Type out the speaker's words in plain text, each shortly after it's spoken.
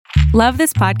Love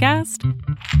this podcast?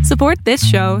 Support this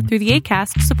show through the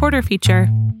Acast supporter feature.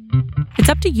 It's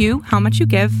up to you how much you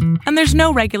give, and there's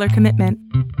no regular commitment.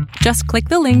 Just click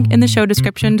the link in the show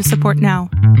description to support now.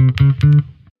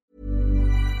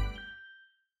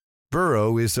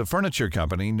 Burrow is a furniture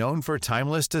company known for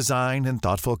timeless design and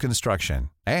thoughtful construction,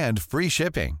 and free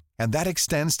shipping, and that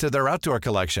extends to their outdoor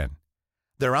collection.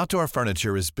 Their outdoor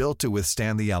furniture is built to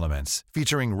withstand the elements,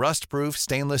 featuring rust-proof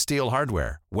stainless steel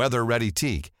hardware, weather-ready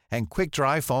teak, and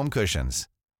quick-dry foam cushions.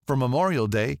 For Memorial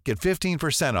Day, get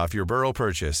 15% off your Burrow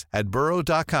purchase at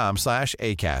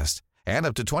burrow.com/ACAST and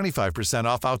up to 25%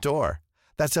 off outdoor.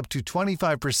 That's up to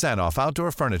 25% off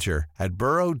outdoor furniture at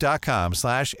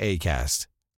burrow.com/ACAST.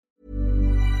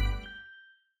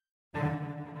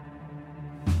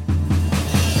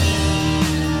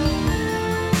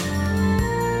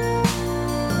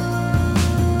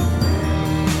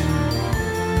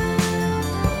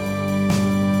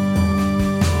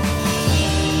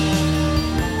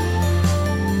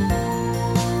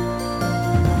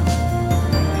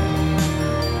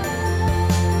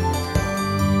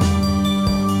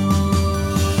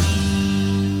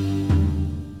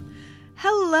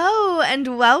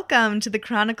 And welcome to the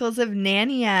Chronicles of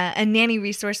Nania, a nanny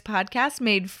resource podcast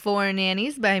made for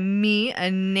nannies by me, a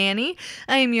nanny.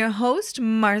 I am your host,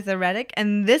 Martha Reddick,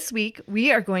 and this week we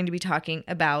are going to be talking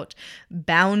about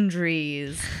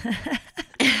boundaries.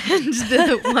 And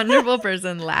the wonderful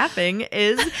person laughing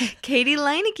is Katie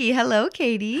Leineke. Hello,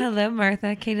 Katie. Hello,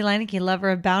 Martha. Katie Leineke, lover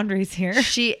of boundaries here.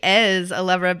 She is a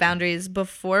lover of boundaries.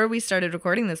 Before we started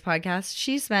recording this podcast,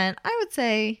 she spent, I would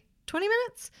say, 20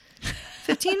 minutes?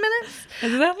 15 minutes?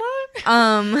 Is that long?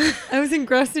 I was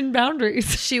engrossed in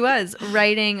boundaries. She was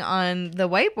writing on the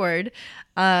whiteboard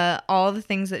all the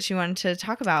things that she wanted to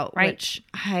talk about, right. Which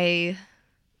I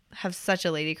have such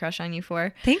a lady crush on you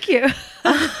for. Thank you.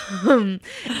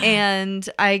 And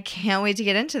I can't wait to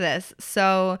get into this.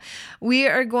 So we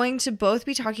are going to both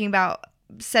be talking about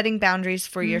setting boundaries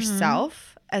for yourself,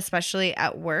 especially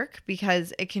at work,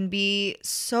 because it can be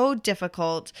so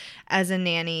difficult as a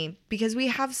nanny because we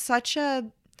have such a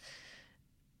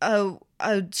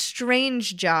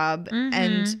strange job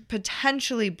and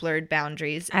potentially blurred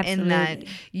boundaries. Absolutely. In that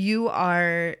you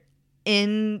are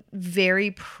in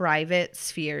very private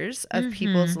spheres of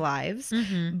people's lives,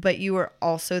 but you are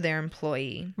also their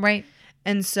employee. Right.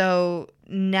 And so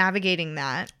navigating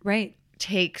that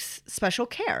takes special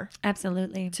care.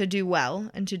 Absolutely. To do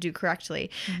well and to do correctly.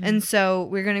 And so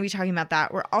we're going to be talking about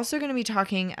that. We're also going to be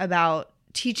talking about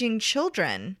teaching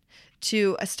children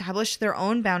to establish their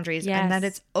own boundaries, yes. and that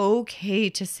it's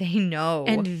okay to say no.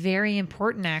 And very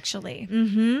important, actually.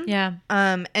 Yeah.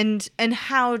 And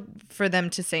how for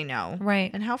them to say no. Right.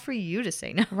 And how for you to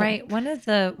say no. Right. One of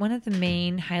the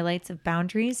main highlights of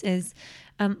boundaries is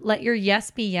let your yes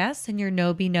be yes and your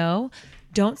no be no.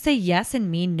 Don't say yes and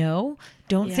mean no.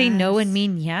 Don't say no and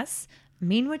mean yes.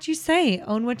 Mean what you say.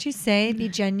 Own what you say. Be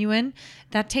genuine.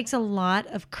 That takes a lot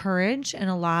of courage and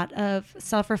a lot of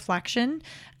self-reflection.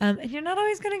 And you're not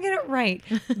always going to get it right.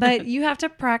 But you have to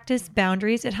practice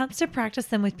boundaries. It helps to practice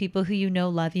them with people who you know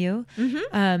love you.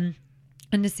 And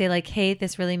to say like, hey,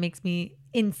 this really makes me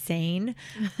insane.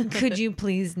 Could you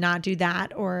please not do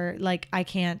that? Or like, I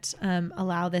can't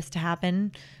allow this to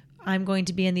happen. I'm going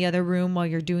to be in the other room while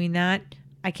you're doing that.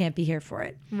 I can't be here for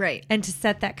it. Right. And to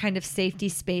set that kind of safety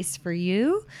space for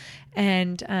you.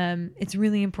 And it's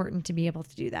really important to be able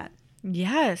to do that.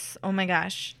 Yes. Oh my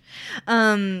gosh.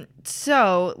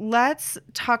 So let's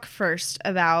talk first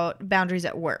about boundaries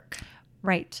at work.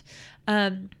 Right.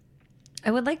 I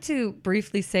would like to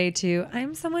briefly say too,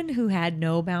 I'm someone who had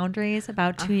no boundaries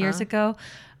about 2 years ago.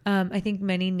 I think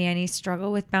many nannies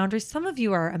struggle with boundaries. Some of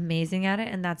you are amazing at it,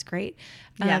 and that's great.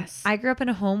 Yes. I grew up in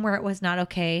a home where it was not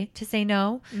okay to say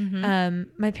no.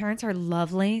 My parents are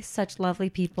lovely, such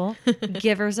lovely people,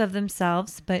 givers of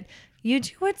themselves, but you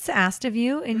do what's asked of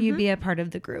you and you be a part of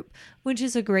the group, which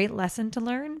is a great lesson to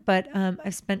learn. But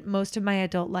I've spent most of my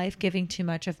adult life giving too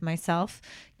much of myself,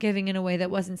 giving in a way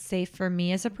that wasn't safe for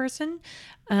me as a person.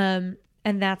 And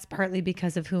that's partly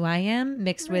because of who I am,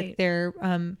 mixed with their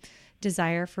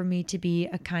desire for me to be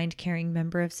a kind, caring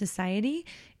member of society.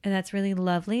 And that's really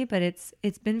lovely, but it's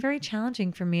been very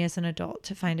challenging for me as an adult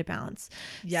to find a balance.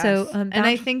 Yes. So, and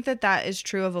I think that is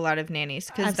true of a lot of nannies,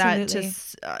 because that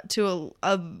just to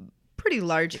a pretty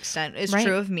large extent is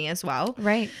true of me as well.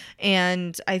 Right.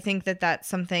 And I think that that's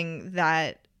something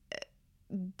that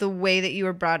the way that you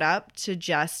were brought up to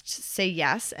just say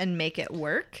yes and make it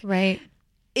work Right.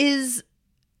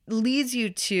 leads you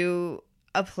to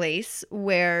a place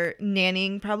where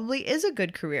nannying probably is a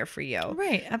good career for you.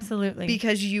 Right. Absolutely.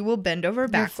 Because you will bend over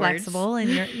backwards. You're flexible and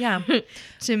you're,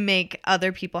 to make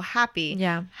other people happy.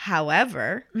 Yeah.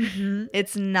 However,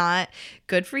 it's not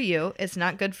good for you. It's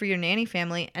not good for your nanny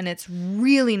family. And it's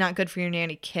really not good for your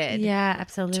nanny kid. Yeah,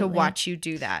 absolutely. To watch you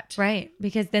do that. Right.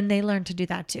 Because then they learn to do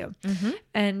that too.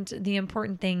 And the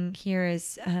important thing here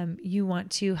is you want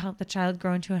to help the child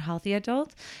grow into a healthy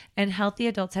adult, and healthy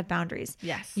adults have boundaries.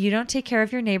 Yes. You don't take care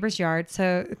of your neighbor's yard.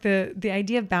 So the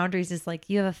idea of boundaries is like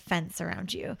you have a fence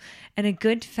around you, and a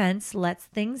good fence lets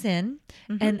things in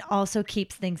and also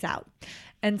keeps things out.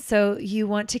 And so you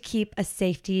want to keep a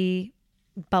safety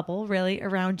bubble really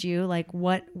around you. Like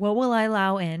what will I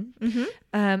allow in?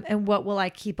 And what will I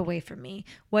keep away from me?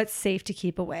 What's safe to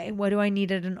keep away? What do I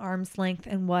need at an arm's length?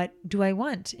 And what do I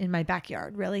want in my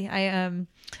backyard? Really. I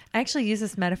actually use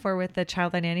this metaphor with the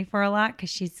child I nanny for a lot, because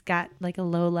she's got like a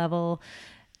low level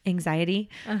anxiety.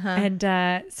 And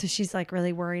so she's like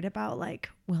really worried about like,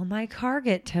 will my car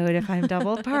get towed if I'm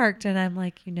double parked? And I'm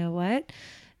like, you know what?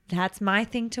 That's my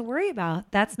thing to worry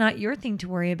about. That's not your thing to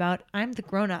worry about. I'm the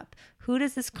grown up. Who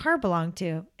does this car belong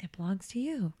to? It belongs to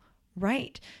you.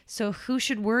 Right. So who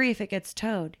should worry if it gets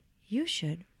towed? You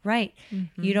should. Right.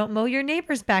 You don't mow your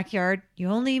neighbor's backyard. You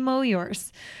only mow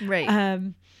yours.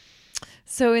 Right.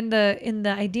 So in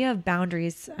the idea of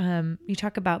boundaries, you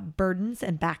talk about burdens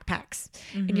and backpacks.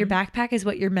 And your backpack is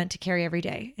what you're meant to carry every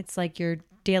day. It's like your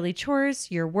daily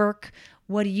chores, your work.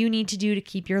 What do you need to do to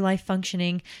keep your life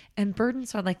functioning? And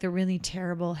burdens are like the really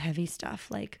terrible, heavy stuff.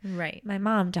 Like, my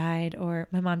mom died, or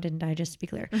my mom didn't die, just to be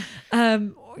clear.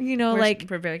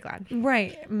 We're very glad.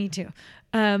 Right. Me too.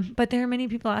 But there are many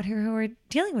people out here who are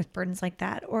dealing with burdens like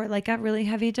that, or like a really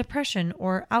heavy depression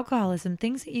or alcoholism,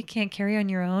 things that you can't carry on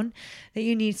your own that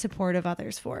you need support of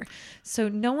others for. So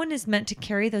no one is meant to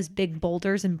carry those big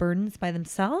boulders and burdens by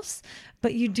themselves,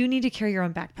 but you do need to carry your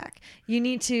own backpack. You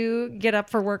need to get up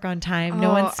for work on time.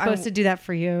 No one's supposed to do that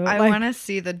for you. I want to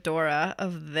see the Dora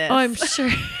of this. Oh, I'm sure.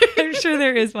 I'm sure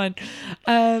there is one.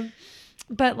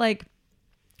 But like,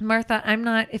 Martha and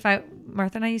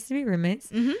I used to be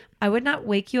roommates. I would not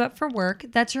wake you up for work.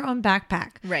 That's your own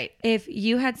backpack. Right. If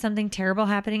you had something terrible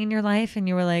happening in your life and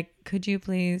you were like, could you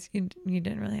please, you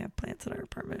didn't really have plants in our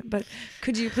apartment, but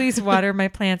could you please water my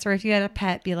plants? Or if you had a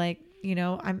pet, be like,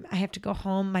 I have to go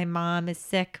home. My mom is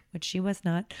sick, which she was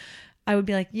not. I would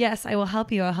be like, yes, I will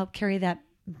help you. I'll help carry that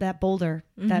boulder,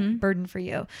 that burden for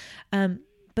you.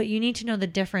 But you need to know the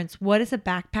difference. What is a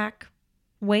backpack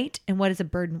weight and what is a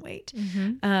burden weight?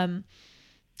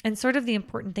 And sort of the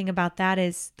important thing about that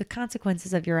is the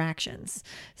consequences of your actions.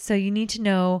 So you need to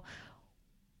know,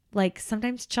 like,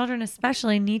 sometimes children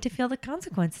especially need to feel the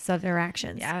consequences of their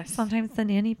actions. Yes. Sometimes the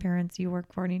nanny parents you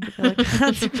work for need to feel the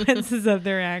consequences of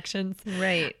their actions.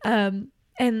 Right.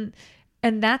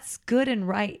 And that's good and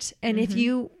right. And if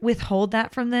you withhold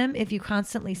that from them, if you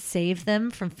constantly save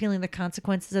them from feeling the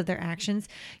consequences of their actions,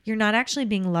 you're not actually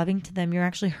being loving to them. You're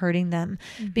actually hurting them,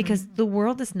 because the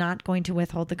world is not going to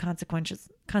withhold the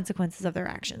consequences of their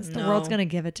actions. The world's going to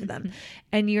give it to them,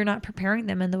 and you're not preparing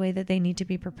them in the way that they need to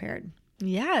be prepared.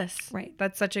 Yes. Right.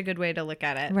 That's such a good way to look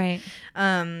at it. Right.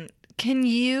 Can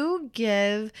you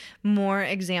give more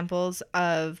examples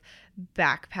of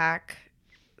backpack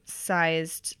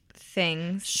sized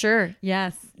things? Sure.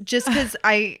 Yes. Just because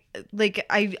I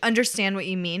understand what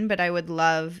you mean, but I would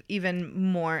love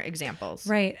even more examples.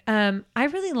 Right. I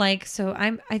really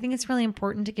I think it's really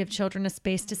important to give children a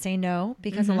space to say no,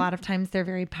 because a lot of times they're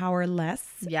very powerless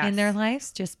in their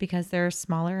lives, just because they're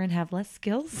smaller and have less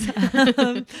skills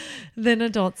than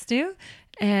adults do.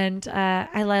 And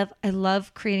I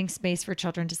love creating space for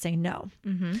children to say no.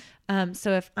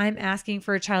 So if I'm asking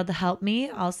for a child to help me,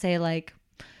 I'll say, like,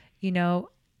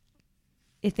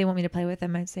 if they want me to play with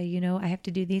them, I'd say, I have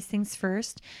to do these things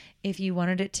first. If you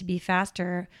wanted it to be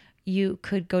faster, you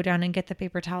could go down and get the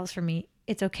paper towels for me.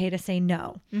 It's okay to say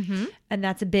no. And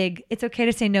it's okay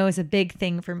to say no is a big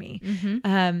thing for me.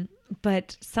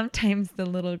 But sometimes the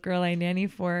little girl I nanny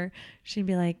for, she'd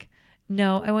be like,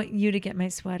 no, I want you to get my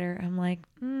sweater. I'm like,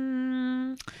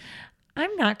 I'm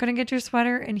not going to get your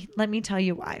sweater, and let me tell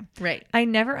you why. Right. I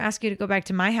never ask you to go back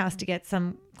to my house to get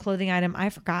some clothing item I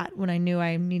forgot when I knew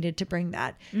I needed to bring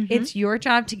that. It's your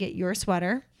job to get your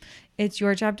sweater. It's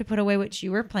your job to put away what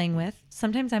you were playing with.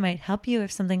 Sometimes I might help you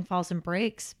if something falls and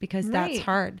breaks, because that's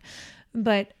hard.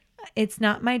 But it's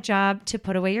not my job to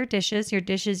put away your dishes.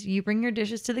 You bring your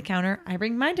dishes to the counter. I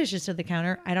bring my dishes to the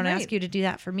counter. I don't ask you to do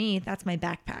that for me. That's my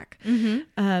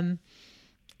backpack.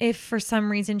 if for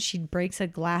some reason she breaks a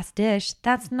glass dish,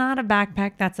 that's not a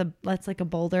backpack. That's like a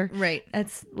boulder. Right.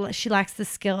 She lacks the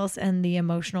skills and the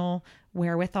emotional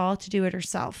wherewithal to do it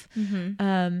herself.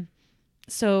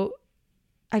 So,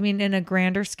 I mean, in a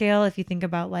grander scale, if you think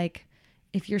about like,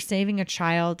 if you're saving a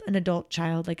child, an adult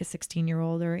child, like a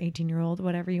 16-year-old or 18-year-old,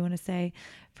 whatever you want to say,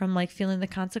 from like feeling the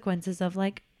consequences of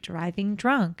like driving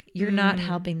drunk, you're not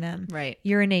helping them. Right.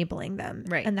 You're enabling them.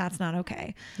 Right. And that's not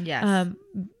okay. Yes.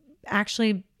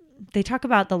 Actually, they talk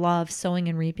about the law of sowing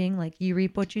and reaping, like you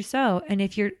reap what you sow. And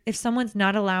if someone's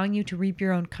not allowing you to reap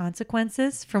your own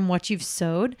consequences from what you've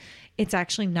sowed, it's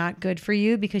actually not good for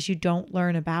you because you don't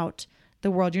learn about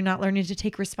the world. You're not learning to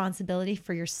take responsibility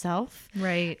for yourself.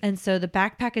 Right. And so the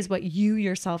backpack is what you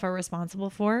yourself are responsible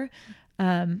for.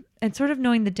 And sort of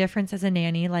knowing the difference as a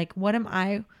nanny, like what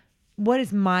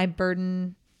is my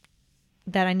burden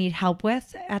that I need help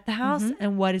with at the house,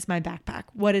 and what is my backpack?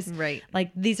 What is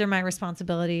like, these are my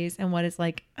responsibilities, and what is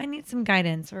like, I need some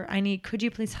guidance, or could you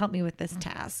please help me with this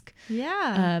task?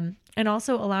 Yeah. And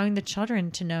also allowing the children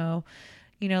to know,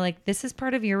 you know, like this is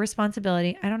part of your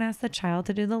responsibility. I don't ask the child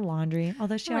to do the laundry,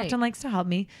 although she often likes to help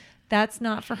me. That's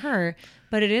not for her,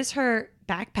 but it is her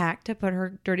backpack to put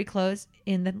her dirty clothes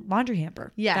in the laundry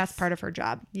hamper. Yes. That's part of her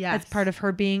job. Yes. That's part of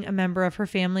her being a member of her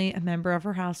family, a member of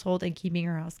her household, and keeping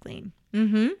her house clean.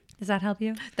 Does that help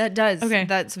you? That does. Okay.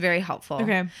 That's very helpful.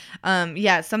 Okay.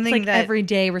 Yeah. Something It's like that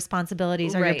everyday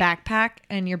responsibilities are Right. your backpack,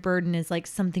 and your burden is like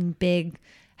something big,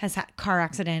 has had car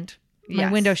accident. My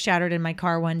Yes. window shattered in my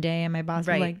car one day, and my boss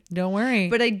was like, don't worry.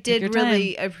 But I Take did your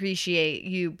really time. appreciate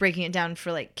you breaking it down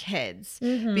for like kids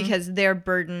because their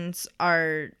burdens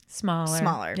are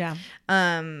Smaller. Yeah.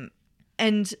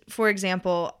 and for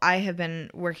example, I have been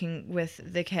working with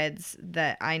the kids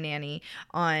that I nanny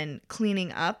on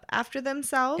cleaning up after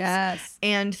themselves. Yes.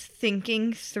 And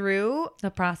thinking through The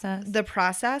process. the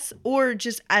process, or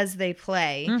just as they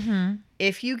play.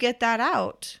 If you get that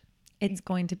out, It's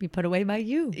going to be put away by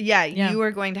you. yeah, Yeah. you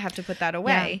are going to have to put that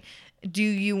away. Do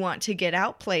you want to get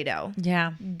out Play-Doh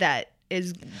Yeah. that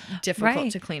is difficult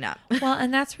Right. to clean up? Well,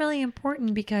 and that's really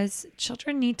important because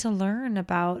children need to learn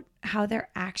about how their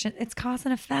action, it's cause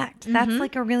and effect. That's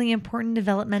like a really important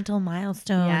developmental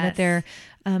milestone that Yes. they're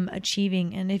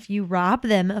achieving. And if you rob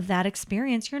them of that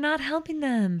experience, you're not helping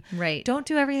them. Right. Don't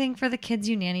do everything for the kids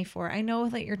you nanny for. I know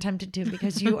that you're tempted to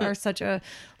because you are such a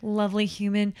lovely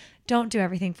human. Don't do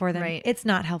everything for them. Right. It's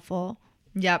not helpful.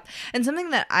 Yep. And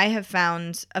something that I have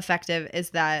found effective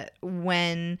is that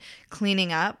when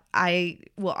cleaning up, I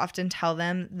will often tell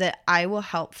them that I will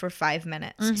help for 5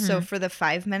 minutes. So for the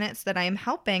 5 minutes that I am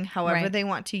helping, however Right. they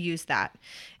want to use that,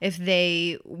 if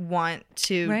they want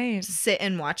to Right. sit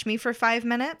and watch me for 5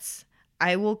 minutes,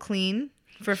 I will clean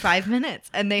for 5 minutes.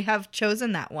 And they have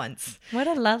chosen that once. What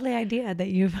a lovely idea that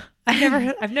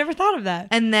I've never thought of that.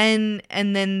 And then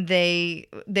they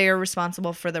are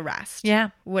responsible for the rest. Yeah.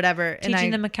 Whatever. Teaching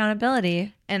them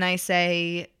accountability. And I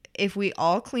say, if we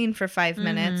all clean for 5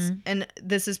 minutes, Mm-hmm. and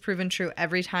this is proven true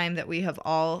every time that we have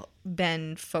all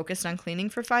been focused on cleaning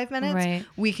for 5 minutes, Right.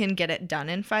 we can get it done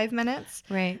in 5 minutes.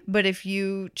 Right. But if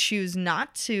you choose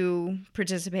not to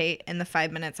participate in the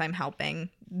 5 minutes I'm helping,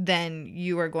 then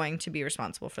you are going to be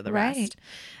responsible for the Right. rest.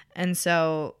 And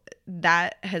so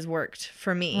that has worked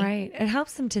for me. Right. It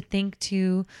helps them to think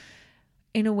too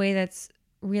in a way that's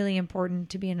really important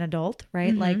to be an adult,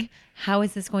 right? Like, how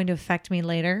is this going to affect me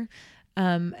later?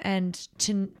 And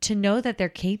to know that they're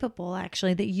capable,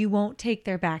 actually, that you won't take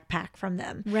their backpack from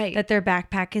them, Right. That their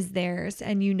backpack is theirs,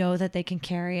 and you know that they can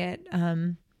carry it.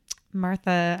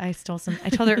 Martha, I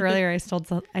told her earlier, I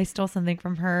stole something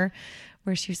from her,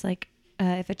 where she was like,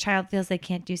 if a child feels they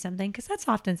can't do something, because that's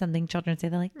often something children say,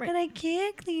 they're like, but I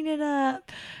can't clean it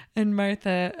up. And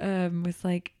Martha was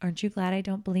like, aren't you glad I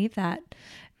don't believe that?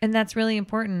 And that's really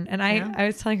important. And I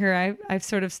was telling her, I've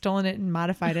sort of stolen it and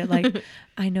modified it. Like,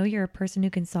 I know you're a person who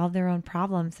can solve their own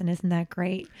problems. And isn't that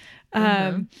great?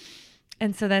 And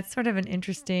so that's sort of an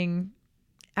interesting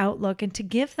outlook. And to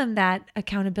give them that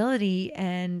accountability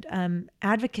and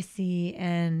advocacy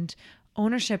and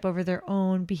ownership over their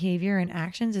own behavior and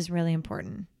actions is really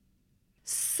important.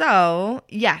 So,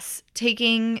 yes,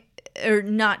 taking or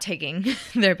not taking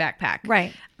their backpack.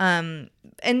 Right.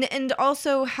 And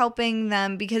also helping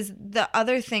them, because the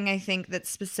other thing I think that's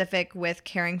specific with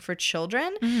caring for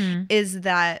children is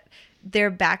that their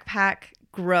backpack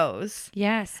grows.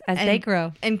 Yes, as they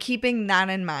grow. And keeping that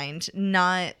in mind,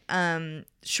 not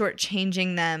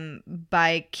shortchanging them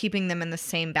by keeping them in the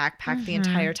same backpack the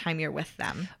entire time you're with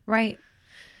them. Right.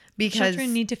 Because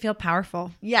children need to feel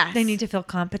powerful. Yes. They need to feel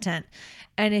competent.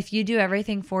 And if you do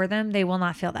everything for them, they will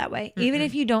not feel that way. Even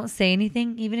if you don't say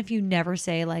anything, even if you never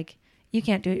say, like, you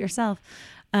can't do it yourself.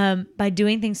 By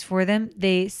doing things for them,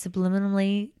 they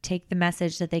subliminally take the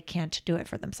message that they can't do it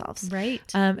for themselves. Right.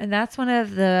 And that's one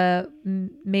of the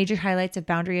major highlights of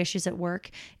boundary issues at work.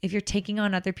 If you're taking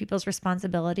on other people's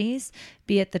responsibilities,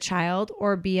 be it the child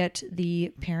or be it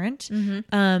the parent,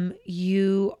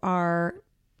 you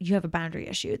have a boundary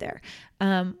issue there.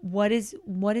 What is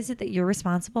it that you're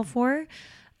responsible for?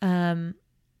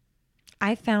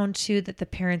 I found too that the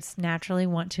parents naturally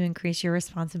want to increase your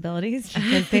responsibilities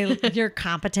because you're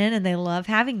competent and they love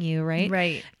having you, right?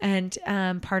 Right. And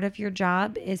part of your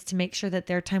job is to make sure that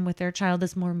their time with their child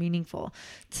is more meaningful.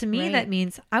 To me, Right. that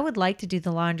means I would like to do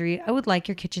the laundry. I would like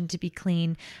your kitchen to be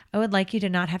clean. I would like you to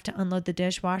not have to unload the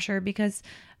dishwasher, because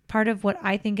part of what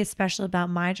I think is special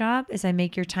about my job is I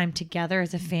make your time together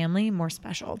as a family more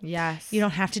special. Yes. You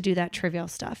don't have to do that trivial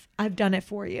stuff. I've done it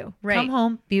for you. Right. Come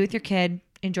home, be with your kid,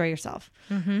 enjoy yourself.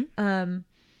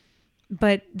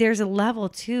 But there's a level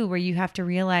too where you have to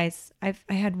realize, I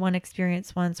had one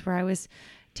experience once where I was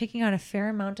taking on a fair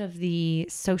amount of the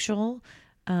social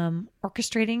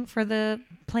orchestrating for the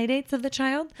play dates of the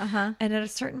child. And at a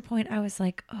certain point I was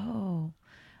like, oh,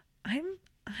 I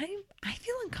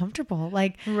feel uncomfortable.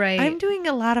 Like, Right. I'm doing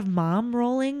a lot of mom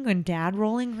rolling and dad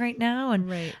rolling right now. And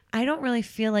Right. I don't really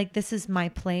feel like this is my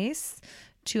place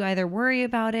to either worry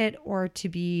about it or to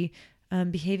be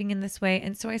behaving in this way.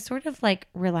 And so I sort of like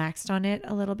relaxed on it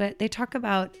a little bit. They talk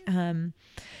about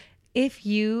if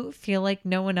you feel like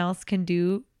no one else can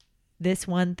do this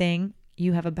one thing,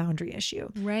 you have a boundary issue.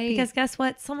 Right. Because guess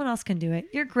what? Someone else can do it.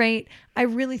 You're great. I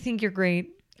really think you're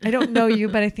great. I don't know you,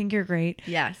 but I think you're great.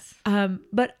 Yes.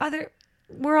 But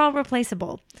we're all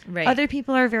replaceable. Right. Other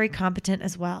people are very competent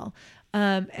as well.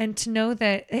 And to know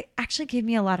that it actually gave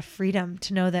me a lot of freedom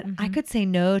to know that I could say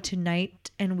no to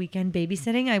night and weekend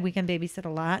babysitting. I weekend babysit a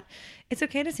lot. It's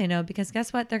okay to say no, because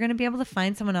guess what? They're going to be able to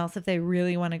find someone else if they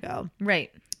really want to go.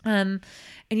 Right. And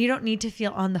you don't need to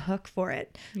feel on the hook for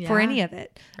it, for Yeah. any of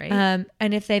it. Right.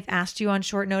 And if they've asked you on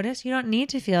short notice, you don't need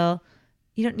to feel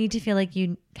like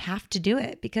you have to do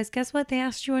it, because guess what? They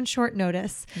asked you on short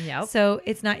notice. Yep. So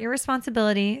it's not your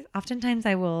responsibility. Oftentimes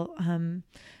I will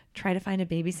try to find a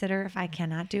babysitter if I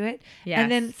cannot do it. Yes.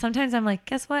 And then sometimes I'm like,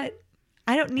 guess what?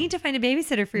 I don't need to find a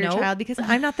babysitter for your Nope. child because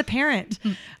I'm not the parent.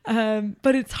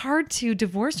 But it's hard to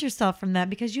divorce yourself from that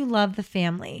because you love the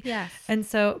family. Yes. And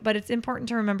so, but it's important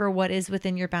to remember what is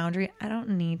within your boundary. I don't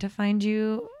need to find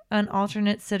you an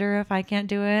alternate sitter if I can't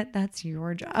do it. That's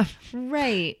your job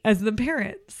Right. as the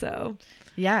parent. So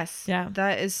Yes. Yeah.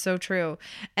 That is so true.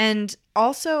 And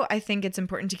also, I think it's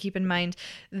important to keep in mind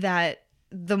that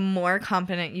the more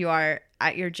competent you are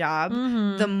at your job,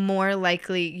 the more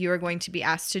likely you are going to be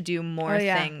asked to do more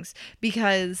things.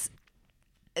 Because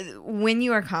when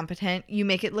you are competent, you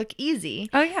make it look easy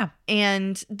oh yeah.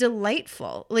 and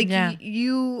delightful. Like Yeah.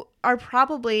 you are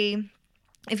probably,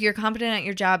 if you're competent at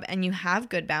your job and you have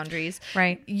good boundaries,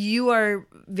 Right. you are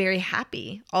very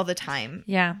happy all the time.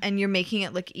 Yeah. And you're making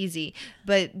it look easy.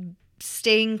 But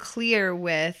staying clear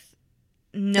with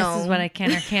no. This is what I can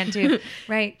or can't do.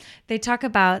 Right. They talk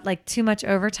about like too much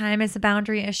overtime is a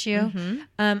boundary issue.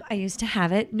 I used to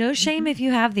have it. No shame if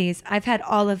you have these. I've had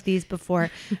all of these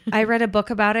before. I read a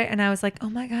book about it and I was like, oh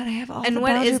my God, I have all And the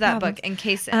what boundary is that problems. book in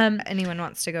case anyone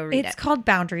wants to go read It's it? called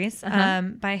Boundaries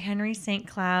by Henry St.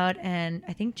 Cloud and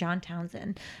I think John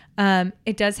Townsend.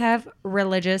 It does have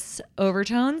religious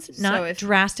overtones, not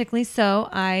drastically so.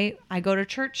 I go to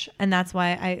church and that's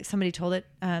why somebody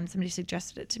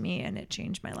suggested it to me and it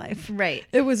changed my life. Right.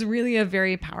 It was really a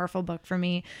very powerful book for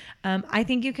me. I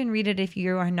think you can read it if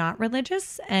you are not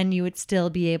religious and you would still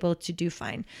be able to do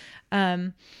fine.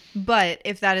 But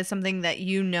if that is something that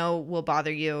you know will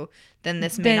bother you, then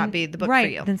this may not be the book for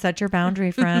you. Then set your boundary,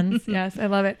 friends. Yes, I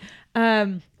love it.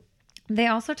 They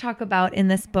also talk about in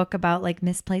this book about like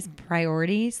misplaced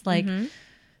priorities. Like,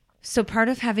 so part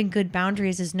of having good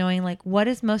boundaries is knowing like what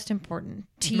is most important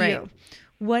to you.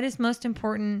 What is most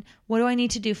important? What do I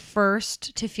need to do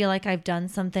first to feel like I've done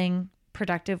something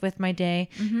productive with my day?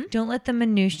 Don't let the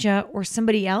minutia or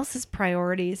somebody else's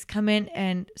priorities come in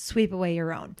and sweep away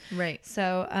your own. Right.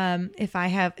 So if I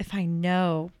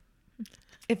know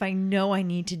I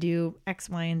need to do X,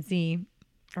 Y, and Z,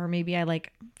 or maybe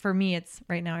for me, it's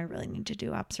right now I really need to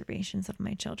do observations of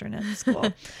my children at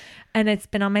school. And it's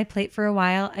been on my plate for a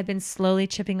while. I've been slowly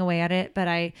chipping away at it, but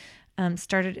I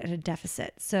started at a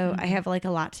deficit. So I have like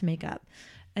a lot to make up.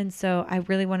 And so I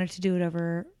really wanted to do it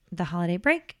over the holiday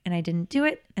break and I didn't do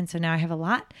it. And so now I have a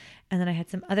lot. And then I had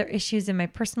some other issues in my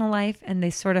personal life and they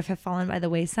sort of have fallen by the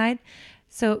wayside.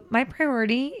 So my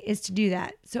priority is to do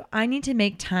that. So I need to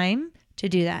make time to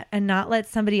do that and not let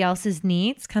somebody else's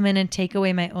needs come in and take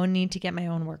away my own need to get my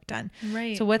own work done.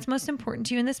 Right. So what's most important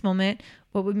to you in this moment?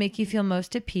 What would make you feel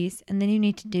most at peace? And then you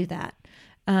need to do that.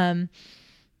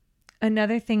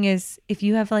 Another thing is if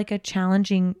you have like a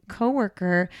challenging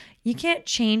coworker, you can't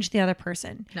change the other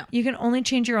person. No. You can only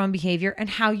change your own behavior and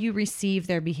how you receive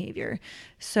their behavior.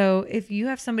 So if you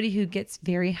have somebody who gets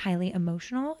very highly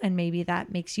emotional and maybe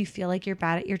that makes you feel like you're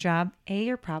bad at your job,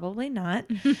 you're probably not.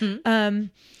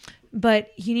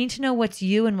 But you need to know what's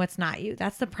you and what's not you.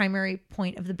 That's the primary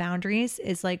point of the boundaries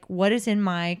is like, what is in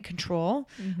my control?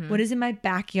 What is in my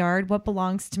backyard? What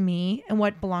belongs to me and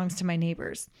what belongs to my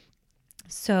neighbors?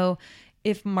 So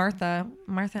if Martha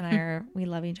and I we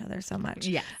love each other so much.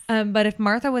 Yes. But if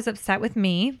Martha was upset with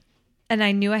me and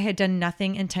I knew I had done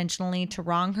nothing intentionally to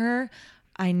wrong her,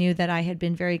 I knew that I had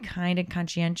been very kind and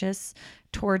conscientious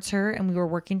towards her and we were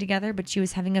working together, but she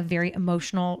was having a very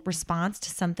emotional response to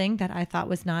something that I thought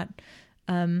was not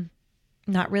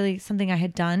really something I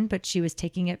had done, but she was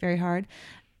taking it very hard.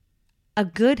 A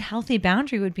good, healthy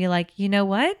boundary would be like, you know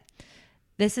what?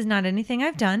 This is not anything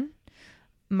I've done.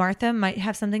 Martha might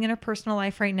have something in her personal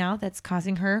life right now that's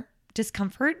causing her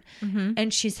discomfort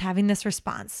and she's having this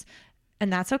response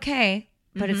and that's okay,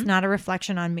 but it's not a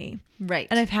reflection on me. Right.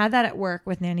 And I've had that at work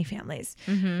with nanny families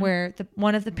where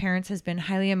one of the parents has been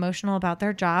highly emotional about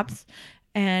their jobs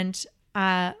and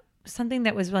something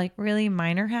that was like really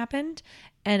minor happened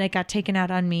and it got taken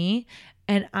out on me.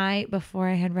 And before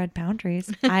I had read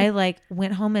boundaries, I like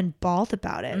went home and bawled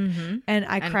about it. And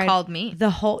I cried. Called me.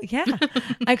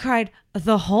 I cried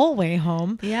the whole way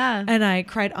home. Yeah. And I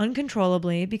cried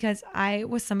uncontrollably because I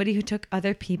was somebody who took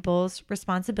other people's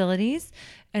responsibilities.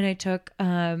 And I took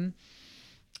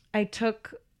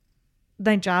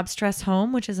my job stress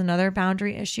home, which is another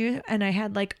boundary issue. And I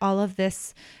had like all of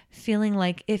this feeling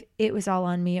like if it was all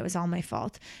on me, it was all my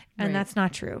fault. And that's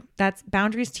not true. That's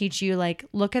boundaries teach you like,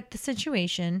 look at the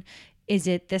situation. Is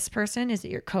it this person? Is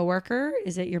it your coworker?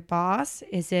 Is it your boss?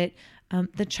 Is it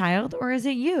the child or is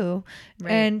it you?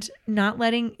 Right. And not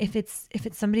letting, if it's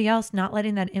somebody else, not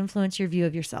letting that influence your view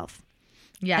of yourself.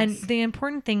 Yes. And the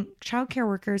important thing, childcare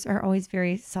workers are always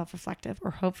very self-reflective,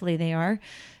 or hopefully they are,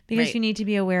 because you need to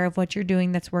be aware of what you're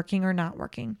doing that's working or not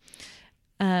working.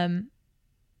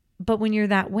 But when you're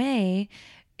that way,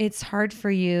 it's hard for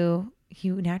you.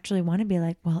 You naturally want to be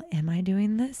like, well, am I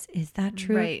doing this? Is that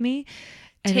true of me?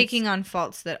 And taking on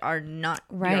faults that are not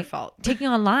your fault. Taking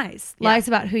on lies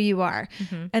about who you are.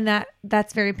 And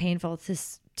that's very painful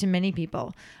to many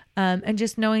people. And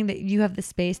just knowing that you have the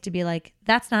space to be like,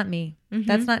 that's not me.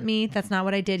 That's not me. That's not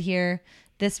what I did here.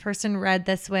 This person read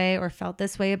this way or felt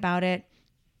this way about it.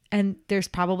 And there's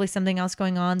probably something else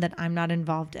going on that I'm not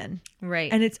involved in.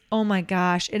 Right. And it's, oh my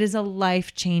gosh, it is a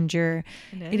life changer.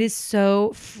 It is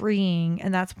so freeing.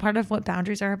 And that's part of what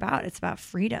boundaries are about. It's about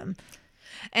freedom.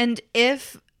 And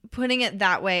if putting it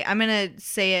that way, I'm going to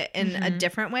say it in a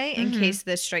different way in case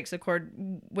this strikes a chord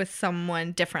with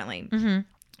someone differently.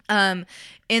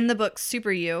 In the book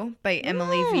Super You by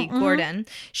Emily V. Gordon,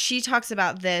 she talks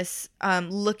about this,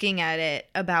 looking at it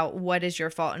about what is your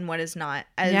fault and what is not.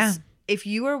 As if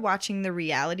you were watching the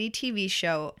reality TV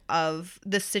show of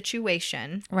the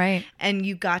situation, right, and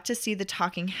you got to see the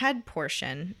talking head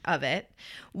portion of it,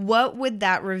 what would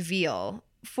that reveal?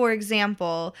 For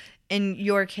example, in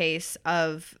your case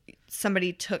of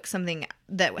somebody took something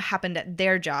that happened at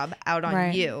their job out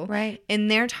on you. Right. In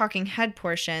their talking head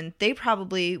portion, they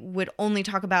probably would only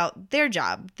talk about their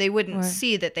job. They wouldn't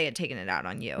see that they had taken it out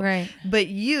on you. Right. But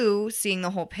you, seeing the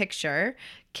whole picture,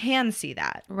 can see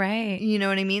that. Right. You know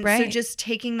what I mean? Right. So just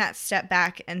taking that step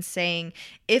back and saying,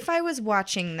 if I was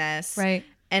watching this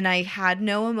and I had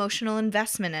no emotional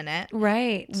investment in it,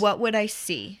 what would I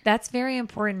see? That's very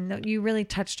important. You really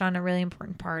touched on a really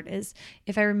important part is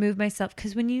if I remove myself,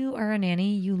 because when you are a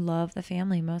nanny, you love the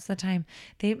family most of the time.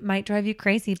 They might drive you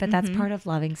crazy, but that's part of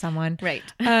loving someone. Right.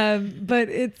 But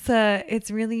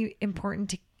it's really important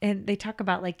to, and they talk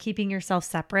about like keeping yourself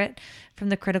separate from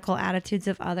the critical attitudes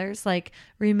of others, like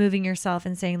removing yourself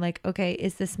and saying like, okay,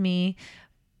 is this me?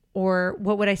 Or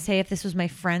what would I say if this was my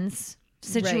friend's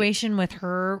situation with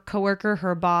her coworker,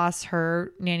 her boss,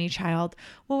 her nanny child?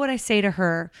 What would I say to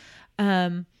her,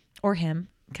 or him?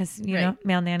 Because you know,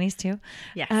 male nannies too.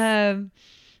 Yes.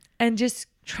 And just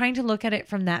trying to look at it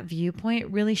from that viewpoint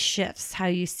really shifts how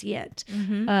you see it,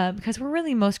 because we're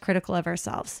really most critical of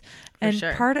ourselves. And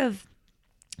part of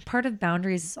part of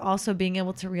boundaries is also being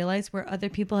able to realize where other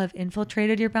people have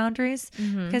infiltrated your boundaries.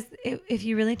 Because if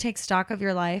you really take stock of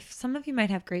your life, some of you might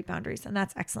have great boundaries, and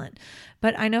that's excellent.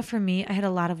 But I know for me, I had a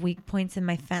lot of weak points in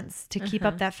my fence, to keep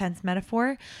up that fence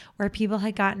metaphor, where people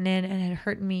had gotten in and had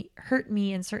hurt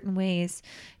me in certain ways,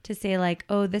 to say like,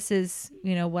 oh, this is,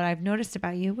 what I've noticed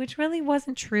about you, which really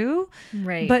wasn't true,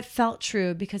 right? But felt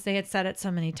true because they had said it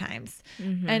so many times.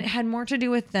 And it had more to do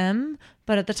with them,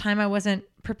 but at the time I wasn't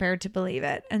prepared to believe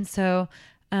it. And so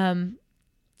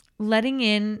letting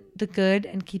in the good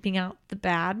and keeping out the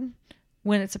bad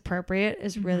when it's appropriate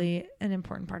is really an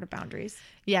important part of boundaries.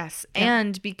 Yes. Yeah.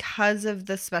 And because of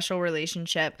the special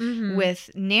relationship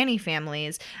with nanny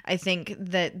families, I think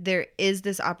that there is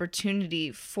this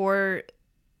opportunity for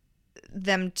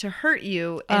them to hurt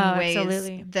you in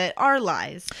ways that are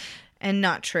lies and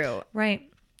not true.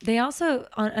 Right. They also,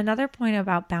 another point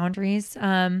about boundaries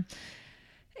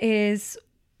is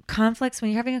conflicts. When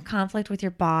you're having a conflict with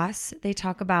your boss, they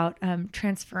talk about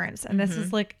transference. And this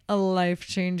is like a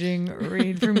life-changing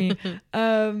read for me.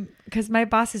 Because my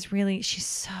boss is she's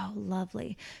so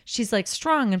lovely. She's like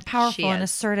strong and powerful and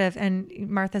assertive. And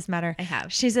Martha's met her. I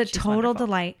have. She's total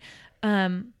delight.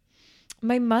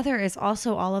 My mother is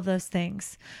also all of those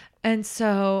things. And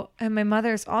my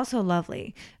mother is also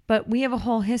lovely. But we have a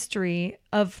whole history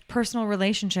of personal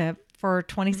relationship for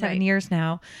 27 years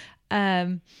now.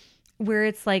 Where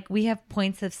it's like we have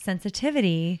points of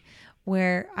sensitivity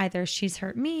where either she's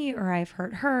hurt me or I've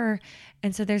hurt her.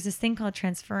 And so there's this thing called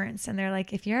transference. And they're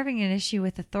like, if you're having an issue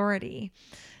with authority,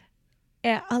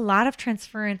 a lot of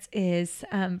transference is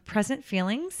present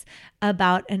feelings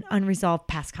about an unresolved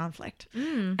past conflict.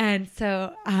 And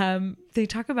so they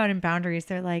talk about in boundaries,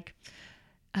 they're like,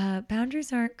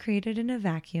 boundaries aren't created in a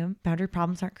vacuum. Boundary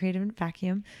problems aren't created in a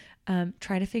vacuum.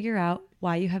 Try to figure out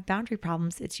why you have boundary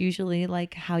problems. It's usually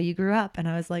like how you grew up. And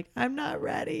I was like, I'm not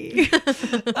ready.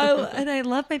 And I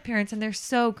love my parents and they're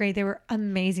so great. They were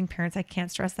amazing parents. I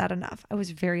can't stress that enough. I was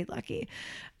very lucky.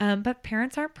 But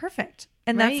parents aren't perfect.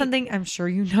 And that's something I'm sure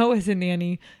as a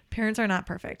nanny. Parents are not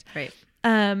perfect. Right.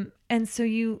 And so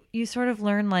you sort of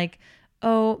learn like,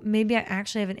 oh, maybe I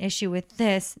actually have an issue with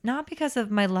this, not because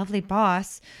of my lovely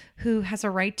boss who has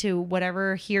a right to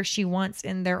whatever he or she wants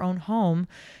in their own home.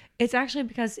 It's actually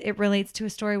because it relates to a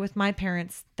story with my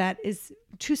parents that is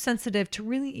too sensitive to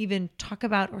really even talk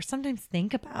about or sometimes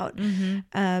think about.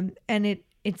 And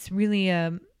it's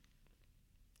really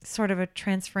sort of a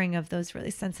transferring of those really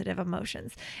sensitive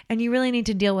emotions. And you really need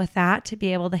to deal with that to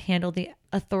be able to handle the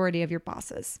authority of your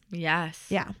bosses. Yes.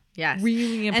 Yeah. Yes.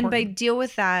 Really important. And by deal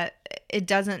with that, it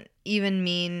doesn't even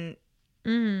mean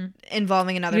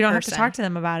involving another person. You don't have to talk to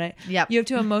them about it. Yep. You have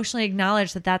to emotionally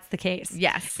acknowledge that that's the case.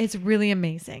 Yes. It's really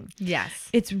amazing. Yes.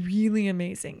 It's really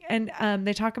amazing. And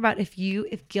they talk about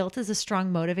if guilt is a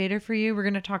strong motivator for you, we're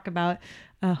going to talk about,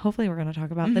 hopefully we're going to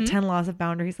talk about the 10 laws of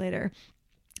boundaries later.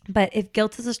 But if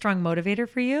guilt is a strong motivator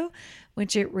for you,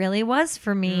 which it really was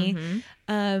for me,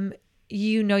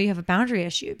 you have a boundary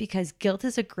issue because guilt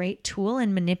is a great tool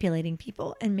in manipulating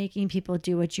people and making people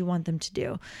do what you want them to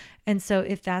do. And so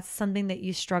if that's something that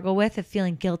you struggle with, of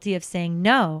feeling guilty of saying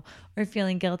no, or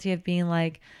feeling guilty of being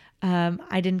like,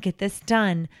 I didn't get this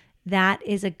done, that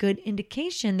is a good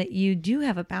indication that you do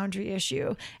have a boundary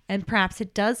issue. And perhaps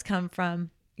it does come from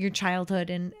your childhood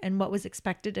and what was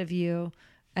expected of you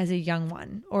as a young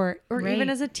one, or even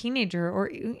as a teenager, or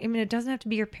it doesn't have to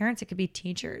be your parents. It could be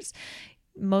teachers.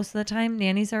 Most of the time,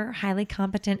 nannies are highly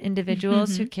competent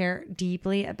individuals who care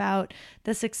deeply about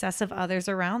the success of others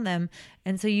around them.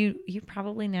 And so you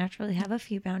probably naturally have a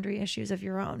few boundary issues of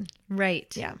your own.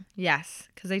 Right. Yeah. Yes.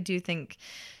 Because I do think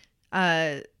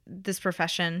this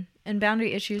profession and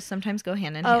boundary issues sometimes go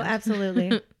hand in hand. Oh,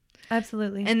 absolutely.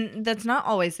 Absolutely. And that's not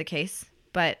always the case,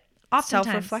 but oftentimes,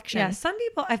 self-reflection. Yeah. Some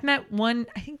people, I've met one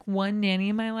nanny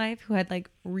in my life who had like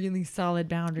really solid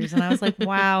boundaries. And I was like,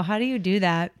 wow, how do you do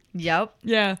that? Yep.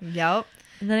 Yeah. Yep.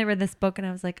 And then I read this book and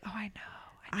I was like, oh, I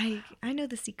know. I know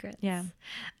the secrets. Yeah.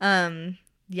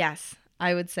 Yes.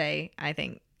 I would say, I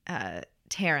think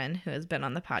Taryn, who has been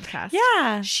on the podcast.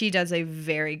 Yeah. She does a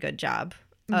very good job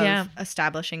of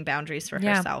establishing boundaries for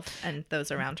herself and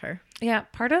those around her. Yeah.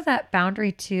 Part of that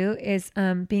boundary too is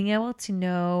being able to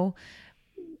know,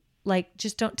 like,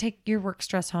 just don't take your work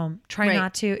stress home. Try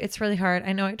not to. It's really hard.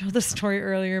 I know I told the story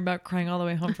earlier about crying all the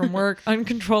way home from work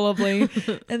uncontrollably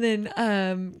and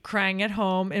then crying at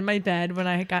home in my bed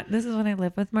this is when I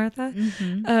lived with Martha.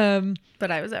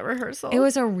 But I was at rehearsal. It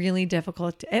was a really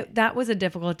difficult, that was a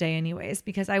difficult day anyways,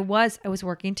 because I was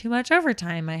working too much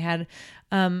overtime. I had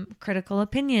critical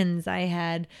opinions. I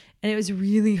had And it was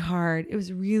really hard. It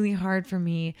was really hard for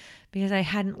me because I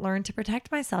hadn't learned to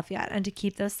protect myself yet and to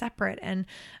keep those separate. And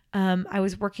I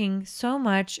was working so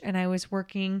much, and I was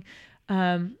working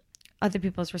other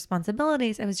people's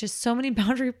responsibilities. I was just so many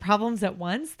boundary problems at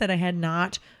once that I had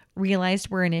not realized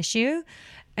were an issue.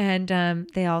 And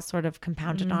they all sort of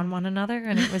compounded on one another,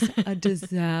 and it was a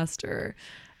disaster.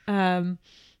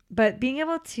 But being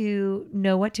able to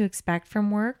know what to expect from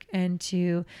work and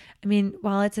to, I mean,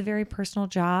 while it's a very personal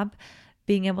job,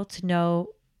 being able to know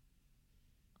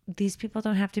these people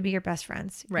don't have to be your best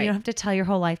friends. Right. You don't have to tell your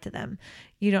whole life to them.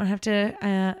 You don't have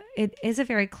to, it is a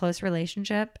very close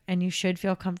relationship, and you should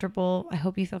feel comfortable. I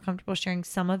hope you feel comfortable sharing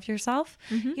some of yourself.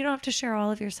 You don't have to share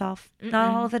all of yourself. Not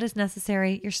all of it is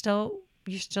necessary. You're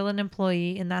still an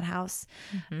employee in that house.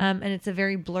 And it's a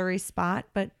very blurry spot,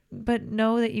 but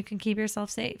know that you can keep yourself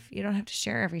safe. You don't have to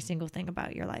share every single thing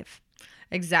about your life.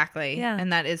 Exactly. Yeah.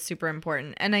 And that is super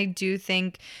important. And I do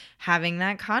think having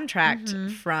that contract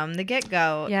from the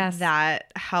get-go, Yes.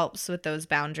 that helps with those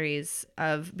boundaries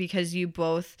because you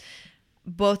both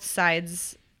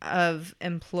sides of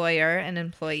employer and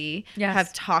employee Yes.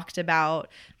 have talked about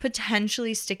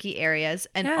potentially sticky areas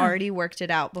and already worked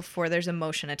it out before there's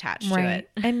emotion attached to it.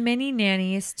 And many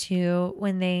nannies too,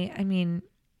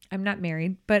 I'm not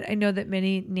married, but I know that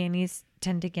many nannies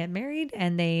tend to get married,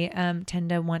 and they tend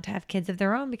to want to have kids of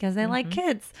their own because they like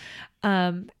kids.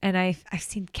 And I've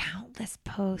seen countless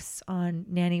posts on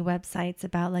nanny websites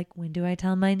about, like, when do I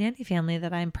tell my nanny family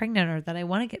that I'm pregnant, or that I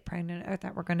want to get pregnant, or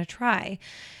that we're going to try.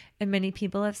 And many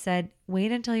people have said,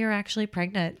 wait until you're actually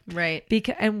pregnant. Right.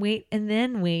 And wait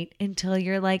until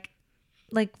you're like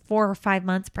 4 or 5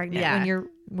 months pregnant,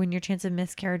 when your chance of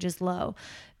miscarriage is low.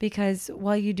 Because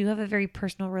while you do have a very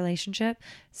personal relationship,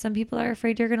 some people are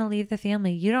afraid you're going to leave the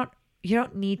family. You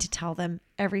don't need to tell them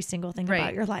every single thing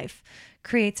about your life.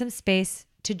 Create some space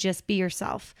to just be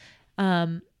yourself.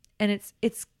 And it's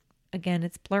again,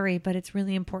 it's blurry, but it's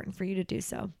really important for you to do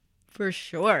so. For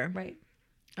sure. Right.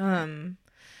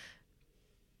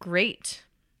 Great.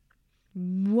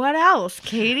 What else,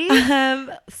 Katie?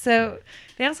 So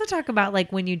they also talk about,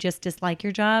 like, when you just dislike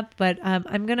your job, but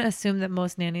I'm going to assume that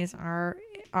most nannies are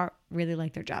really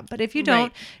like their job. But if you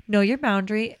don't, know your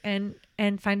boundary and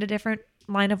find a different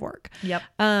line of work. Yep.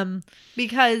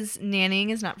 Because nannying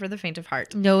is not for the faint of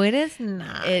heart. No, it is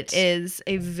not. It is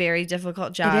a very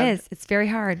difficult job. It is. It's very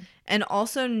hard. And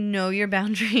also know your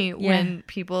boundary when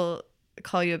people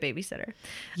call you a babysitter.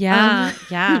 Yeah.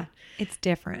 Yeah. It's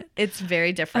different. It's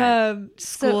very different.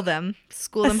 School them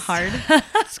hard.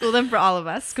 School them for all of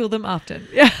us. School them often.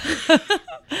 Yeah.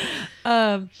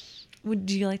 Would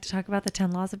you like to talk about the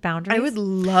 10 laws of boundaries? I would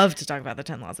love to talk about the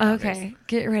 10 laws of boundaries. Okay.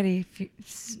 Get ready.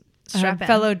 Strap in.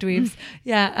 Fellow dweebs.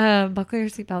 Yeah. Buckle your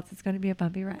seatbelts. It's going to be a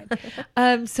bumpy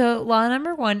ride. So law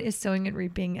number 1 is sowing and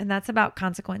reaping. And that's about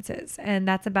consequences. And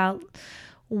that's about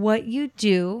what you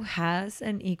do has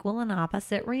an equal and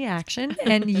opposite reaction.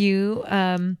 And you,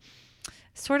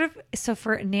 so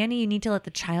for a nanny, you need to let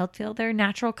the child feel their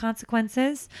natural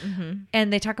consequences.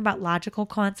 And they talk about logical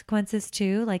consequences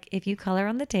too. Like, if you color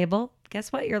on the table,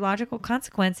 guess what? Your logical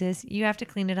consequence is you have to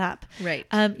clean it up. Right.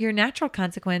 Your natural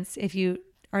consequence, if you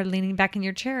are leaning back in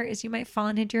your chair, is you might fall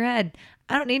and hit your head.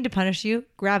 I don't need to punish you.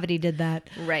 Gravity did that.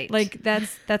 Right. Like,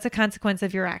 that's a consequence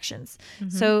of your actions.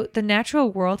 So the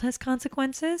natural world has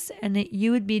consequences, and that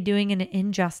you would be doing an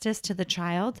injustice to the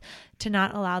child to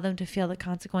not allow them to feel the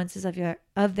consequences of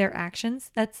their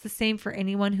actions. That's the same for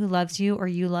anyone who loves you or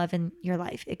you love in your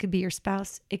life. It could be your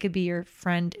spouse. It could be your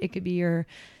friend. It could be your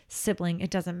sibling. It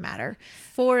doesn't matter.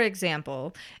 For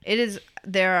example,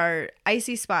 there are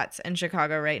icy spots in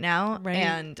Chicago right now. Right.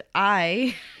 And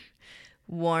I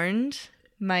warned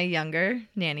my younger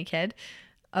nanny kid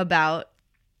about,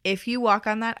 if you walk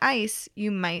on that ice, you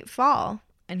might fall.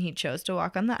 And he chose to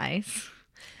walk on the ice.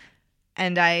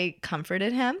 And I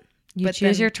comforted him. You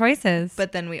choose your choices.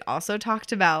 But then we also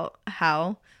talked about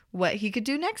what he could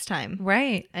do next time.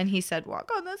 Right. And he said, walk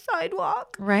on the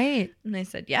sidewalk. Right. And I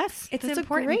said, yes. It's that's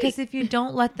important great. because if you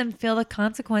don't let them feel the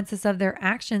consequences of their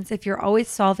actions, if you're always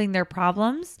solving their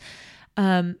problems,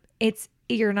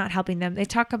 you're not helping them. They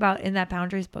talk about, in that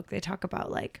boundaries book, they talk about,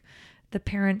 like, the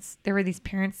parents, there were these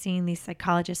parents seeing these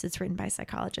psychologists. It's written by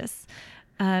psychologists.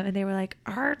 And they were like,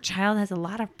 our child has a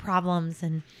lot of problems,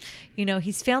 and,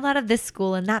 he's failed out of this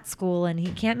school and that school, and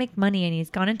he can't make money, and he's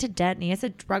gone into debt, and he has a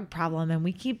drug problem, and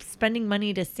we keep spending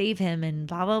money to save him, and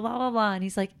blah, blah, blah, blah, blah. And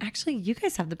he's like, actually, you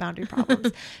guys have the boundary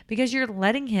problems because you're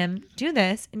letting him do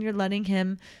this, and you're letting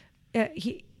him,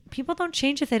 people don't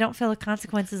change if they don't feel the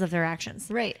consequences of their actions.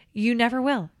 Right. You never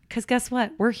will. Because guess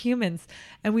what? We're humans,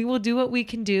 and we will do what we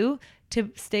can do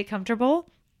to stay comfortable.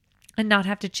 and not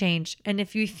have to change. And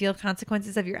if you feel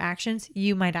consequences of your actions,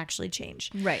 you might actually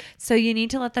change. Right. So you need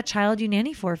to let the child you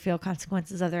nanny for feel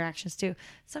consequences of their actions too.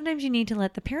 Sometimes you need to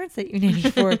let the parents that you nanny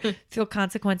for feel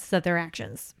consequences of their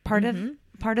actions. Part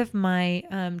of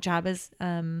my job is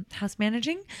house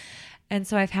managing. And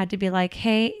so I've had to be like,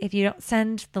 hey, if you don't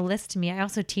send the list to me, I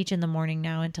also teach in the morning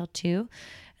now until 2. And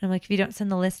I'm like, if you don't send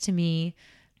the list to me,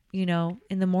 you know,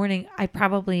 in the morning, I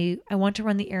want to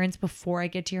run the errands before I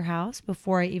get to your house,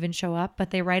 before I even show up, but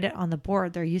they write it on the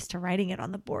board. They're used to writing it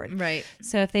on the board. Right.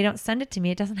 So if they don't send it to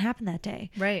me, it doesn't happen that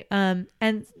day. Right.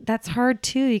 And that's hard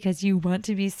too, because you want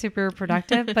to be super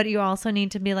productive, but you also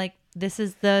need to be like, this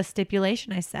is the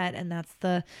stipulation I set. And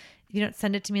if you don't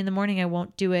send it to me in the morning, I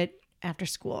won't do it after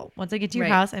school. Once I get to your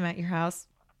house, I'm at your house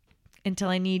until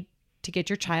I need to get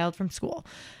your child from school.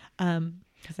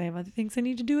 Because I have other things I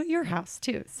need to do at your house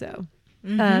too. So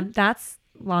that's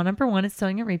law number 1 is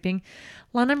sowing and reaping.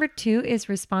 Law number 2 is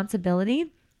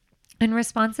responsibility. And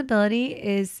responsibility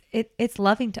is it's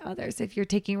loving to others. If you're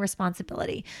taking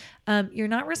responsibility, you're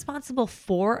not responsible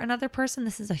for another person.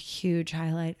 This is a huge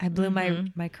highlight. I blew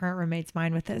my current roommate's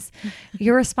mind with this.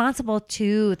 You're responsible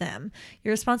to them.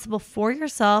 You're responsible for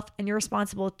yourself, and you're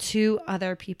responsible to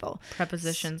other people.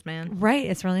 Prepositions, man. Right.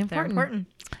 It's really important. They're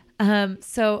important.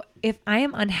 So if I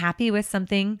am unhappy with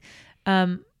something,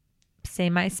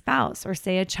 say my spouse or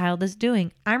say a child is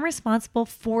doing, I'm responsible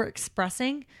for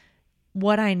expressing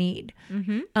what I need.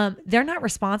 They're not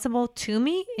responsible to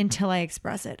me until I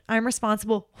express it. I'm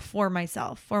responsible for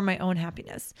myself, for my own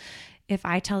happiness. If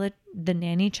I tell the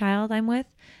nanny child I'm with,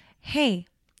 hey,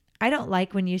 I don't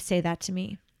like when you say that to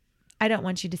me. I don't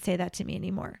want you to say that to me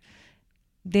anymore.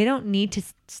 They don't need to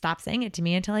stop saying it to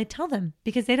me until I tell them,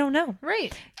 because they don't know.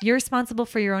 Right. You're responsible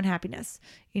for your own happiness.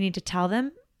 You need to tell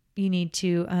them. You need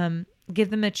to give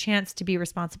them a chance to be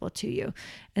responsible to you.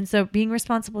 And so being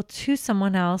responsible to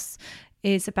someone else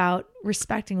is about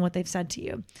respecting what they've said to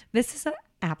you. This is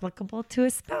applicable to a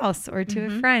spouse or to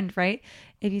a friend, right?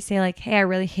 If you say like, hey, I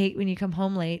really hate when you come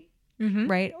home late,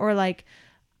 right? Or like,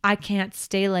 I can't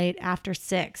stay late after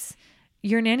 6.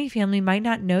 Your nanny family might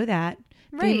not know that.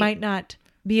 Right. They might not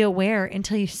be aware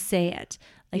until you say it.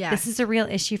 Like, this is a real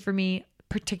issue for me,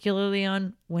 particularly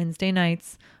on Wednesday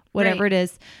nights, whatever it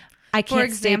is. I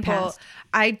can't stay past.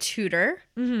 I tutor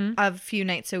a few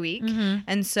nights a week.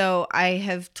 And so I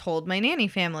have told my nanny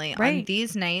family on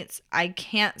these nights, I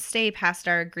can't stay past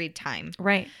our agreed time.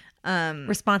 Right.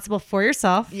 Responsible for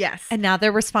yourself. Yes. And now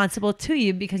they're responsible to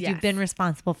you because you've been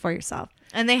responsible for yourself.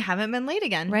 And they haven't been late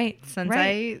again. Right. Since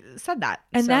I said that.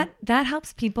 And that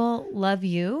helps people love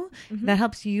you. That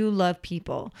helps you love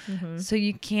people. So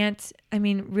you can't,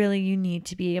 really you need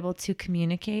to be able to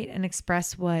communicate and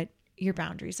express what your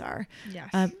boundaries are.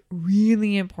 Yes.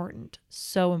 Really important.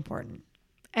 So important.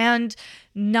 And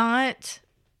not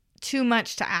too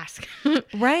much to ask.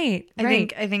 Right.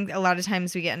 I think a lot of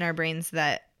times we get in our brains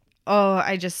that,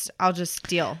 I'll just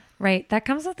deal. Right. That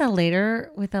comes with a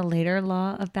later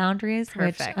law of boundaries.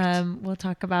 Perfect. Which we'll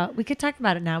talk about. We could talk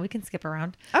about it now. We can skip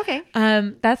around. Okay.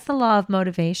 That's the law of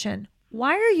motivation.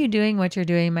 Why are you doing what you're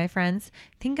doing, my friends?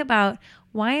 Think about,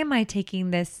 why am I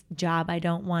taking this job I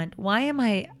don't want? Why am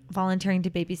I volunteering to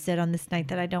babysit on this night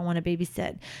that I don't want to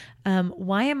babysit?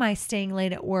 Why am I staying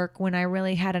late at work when I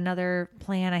really had another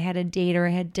plan? I had a date, or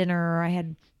I had dinner, or I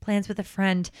had plans with a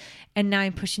friend, and now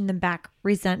I'm pushing them back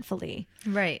resentfully.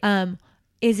 Right.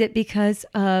 Is it because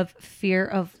of fear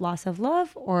of loss of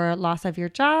love or loss of your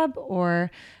job?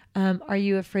 Or are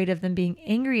you afraid of them being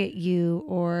angry at you?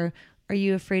 Or are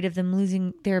you afraid of them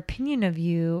losing their opinion of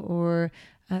you? Or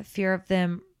fear of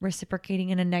them reciprocating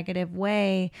in a negative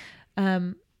way,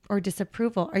 or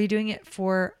disapproval? Are you doing it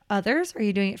for others, or are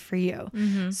you doing it for you?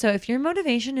 So if your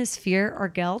motivation is fear or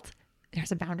guilt,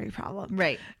 there's a boundary problem.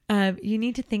 Right. You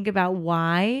need to think about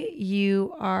why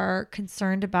you are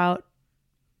concerned about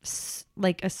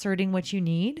asserting what you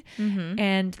need.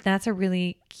 And that's a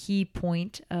really key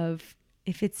point of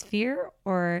if it's fear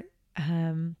or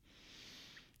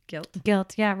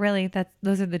guilt. Yeah, really.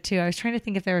 Those are the two. I was trying to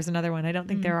think if there was another one. I don't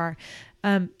think there are.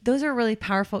 Those are really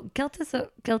powerful. Guilt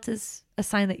is a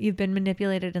sign that you've been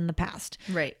manipulated in the past.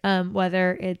 Right.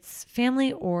 Whether it's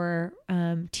family or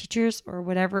teachers or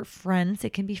whatever, friends.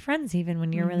 It can be friends even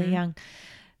when you're really young.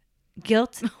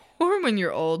 Guilt. Or when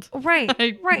you're old.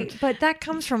 Right. Right. But that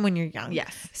comes from when you're young.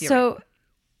 Yes. So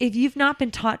if you've not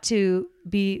been taught to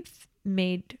be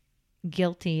made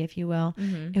guilty, if you will,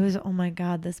 it was, oh my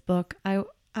God, this book.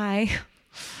 I,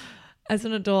 as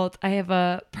an adult, I have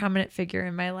a prominent figure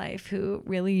in my life who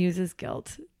really uses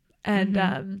guilt.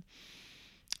 And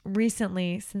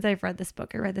recently, since I've read this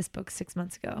book, I read this book 6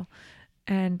 months ago,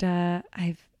 and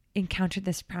encountered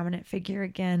this prominent figure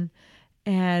again,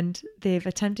 and they've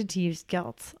attempted to use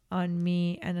guilt on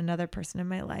me and another person in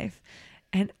my life.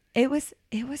 And it was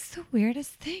the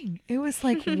weirdest thing. It was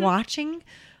like watching,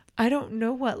 I don't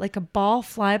know what, like a ball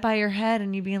fly by your head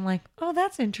and you being like, oh,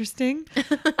 that's interesting.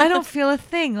 I don't feel a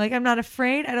thing. Like, I'm not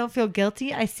afraid. I don't feel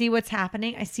guilty. I see what's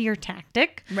happening. I see your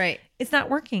tactic. Right. It's not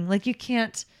working. Like, you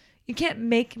can't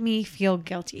make me feel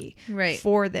guilty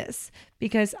for this,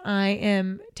 because I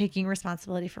am taking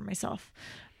responsibility for myself.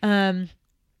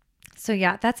 So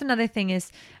yeah, that's another thing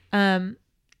is,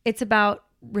 it's about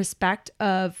respect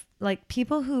of, like,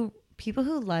 people who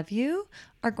love you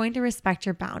are going to respect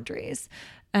your boundaries.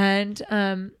 And,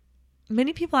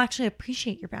 many people actually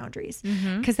appreciate your boundaries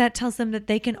because that tells them that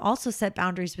they can also set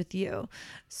boundaries with you.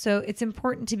 So it's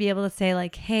important to be able to say,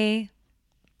 like, hey,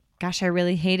 gosh, I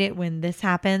really hate it when this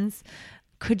happens.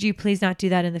 Could you please not do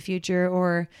that in the future?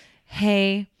 Or,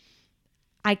 hey,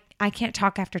 I can't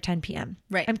talk after 10 p.m.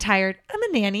 Right. I'm tired. I'm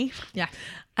a nanny. Yeah.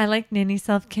 I like nanny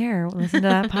self-care. Listen to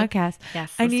that podcast.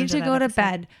 Yes. I need to go to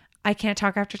bed. I can't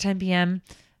talk after 10 p.m.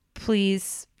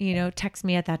 Please, text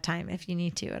me at that time if you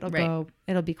need to.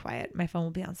 It'll be quiet. My phone will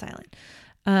be on silent.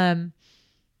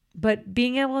 But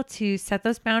being able to set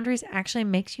those boundaries actually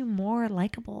makes you more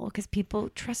likable, because people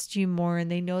trust you more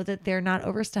and they know that they're not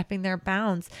overstepping their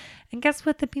bounds. And guess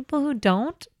what? The people who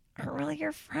don't aren't really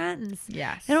your friends.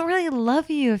 Yes. They don't really love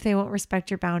you if they won't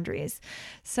respect your boundaries.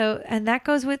 So, and that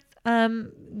goes with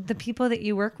the people that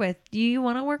you work with. Do you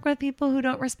want to work with people who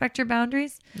don't respect your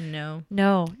boundaries?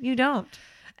 No, you don't.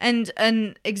 And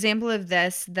an example of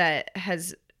this that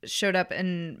has showed up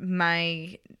in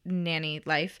my nanny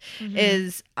life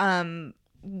is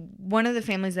one of the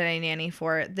families that I nanny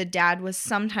for, the dad was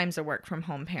sometimes a work from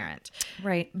home parent.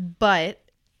 Right. But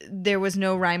there was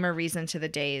no rhyme or reason to the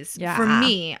days. Yeah. For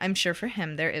me, I'm sure for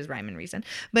him there is rhyme and reason.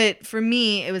 But for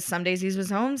me, it was some days he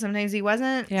was home, sometimes he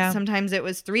wasn't. Yeah. Sometimes it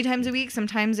was 3 times a week,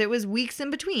 sometimes it was weeks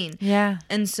in between. Yeah.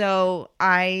 And so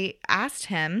I asked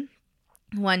him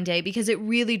one day, because it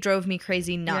really drove me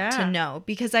crazy not to know,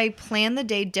 because I plan the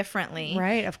day differently.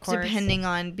 Right, of course. Depending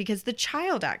on, because the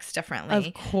child acts differently.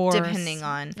 Of course. Depending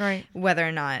on whether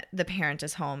or not the parent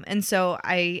is home. And so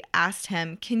I asked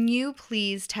him, can you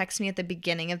please text me at the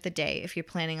beginning of the day if you're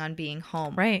planning on being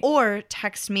home? Right. Or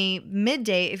text me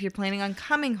midday if you're planning on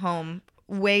coming home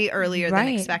way earlier than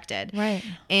expected. Right.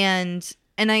 And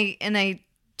I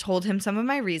told him some of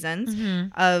my reasons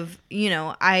of,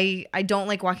 I don't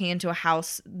like walking into a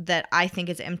house that I think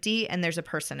is empty and there's a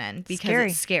person in, because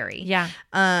it's scary. Yeah.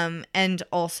 And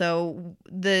also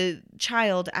the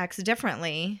child acts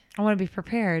differently. I want to be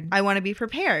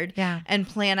prepared. Yeah. And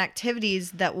plan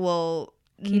activities that will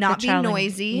Keep not be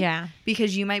noisy. Yeah.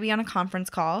 Because you might be on a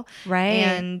conference call. Right.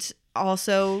 And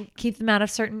also keep them out of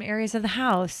certain areas of the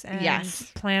house and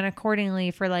plan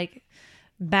accordingly for, like,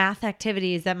 bath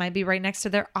activities that might be right next to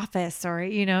their office, or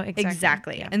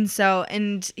exactly. Yeah.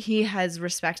 And he has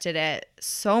respected it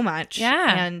so much.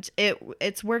 Yeah. And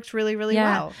it's worked really, really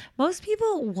well. Most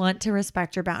people want to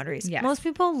respect your boundaries. Yes. Most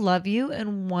people love you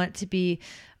and want to be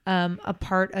a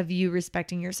part of you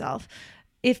respecting yourself.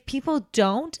 If people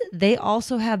don't, they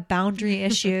also have boundary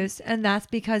issues, and that's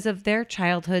because of their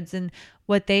childhoods and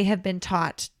what they have been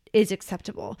taught is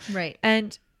acceptable. Right.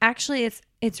 And actually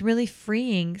it's really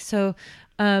freeing. So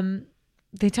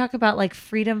they talk about, like,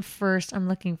 freedom first. I'm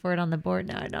looking for it on the board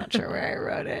now. I'm not sure where I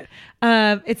wrote it.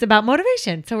 It's about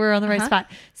motivation. So we're on the right spot.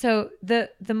 So the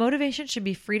motivation should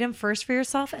be freedom first for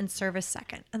yourself and service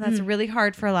second. And that's really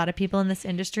hard for a lot of people in this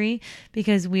industry,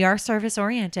 because we are service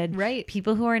oriented. Right.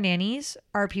 People who are nannies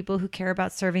are people who care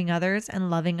about serving others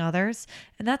and loving others.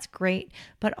 And that's great.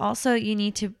 But also you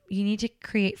need to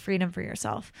create freedom for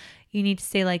yourself. You need to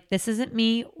say, like, this isn't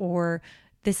me, or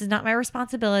this is not my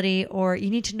responsibility, or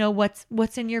you need to know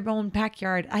what's in your own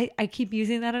backyard. I keep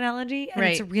using that analogy, and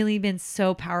it's really been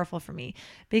so powerful for me,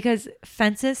 because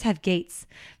fences have gates.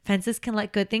 Fences can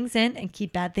let good things in and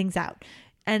keep bad things out.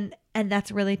 And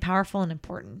that's really powerful and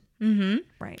important. Mm-hmm.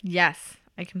 Right. Yes,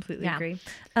 I completely agree.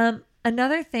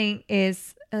 Another thing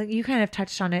is, you kind of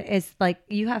touched on it, is, like,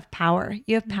 you have power.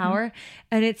 You have power,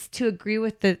 and it's to agree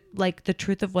with the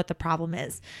truth of what the problem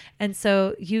is. And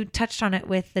so you touched on it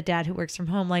with the dad who works from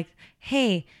home, like,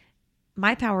 hey,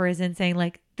 my power is in saying,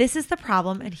 like, this is the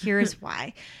problem and here is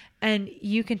why. And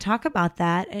you can talk about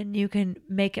that and you can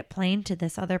make it plain to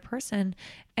this other person.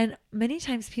 And many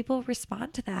times people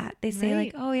respond to that. They say,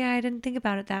 like, oh yeah, I didn't think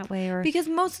about it that way. Or because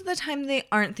most of the time they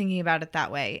aren't thinking about it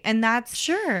that way. And that's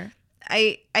sure.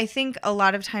 I think a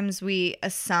lot of times we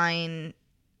assign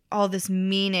all this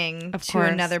meaning to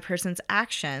another person's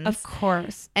actions. Of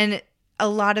course. And a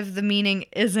lot of the meaning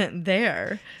isn't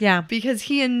there. Yeah. Because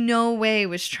he in no way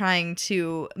was trying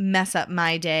to mess up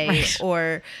my day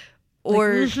or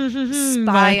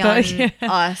spy on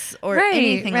us or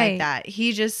anything like that.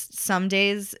 He just some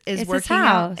days is working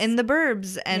out in the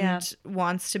burbs and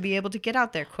wants to be able to get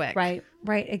out there quick. Right,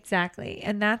 exactly.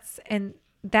 And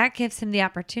that gives him the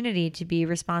opportunity to be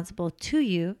responsible to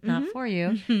you, not for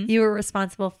you. Mm-hmm. You were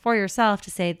responsible for yourself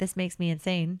to say, this makes me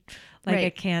insane. Like I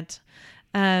can't.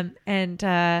 And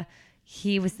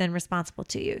he was then responsible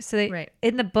to you. So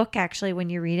in the book, actually,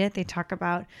 when you read it, they talk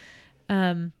about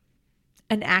an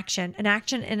action. An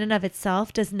action in and of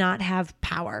itself does not have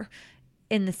power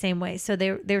in the same way. So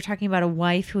they were talking about a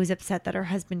wife who was upset that her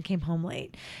husband came home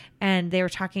late. And they were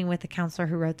talking with the counselor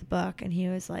who wrote the book. And he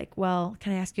was like, well,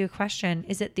 can I ask you a question?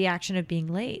 Is it the action of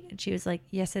being late? And she was like,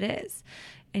 yes, it is.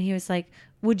 And he was like,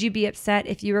 would you be upset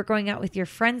if you were going out with your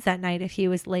friends that night if he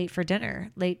was late for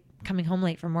dinner, coming home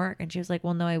late from work? And she was like,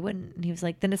 well, no, I wouldn't. And he was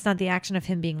like, then it's not the action of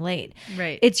him being late.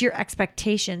 Right. It's your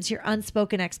expectations, your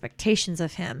unspoken expectations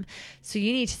of him. So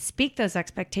you need to speak those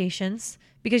expectations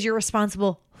because you're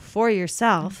responsible for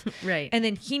yourself. Right. And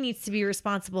then he needs to be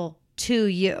responsible to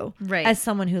you as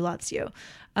someone who loves you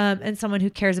and someone who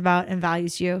cares about and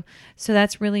values you. So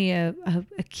that's really a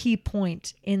key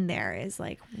point in there is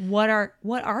like, what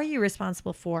are you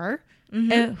responsible for?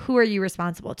 Mm-hmm. And who are you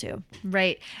responsible to?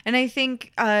 Right. And I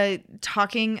think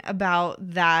talking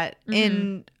about that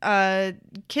in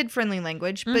kid-friendly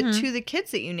language, but to the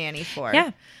kids that you nanny for.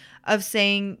 Yeah. Of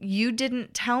saying, you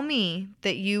didn't tell me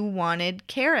that you wanted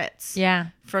carrots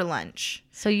for lunch.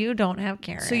 So you don't have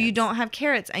carrots.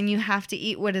 And you have to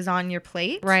eat what is on your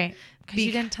plate. Right. Because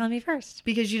you didn't tell me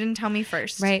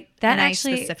first. Right. That and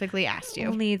actually I specifically asked you.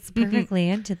 Leads perfectly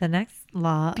into the next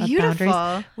law of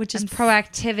boundaries, which is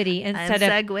proactivity instead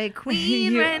of segue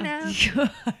queen right now. You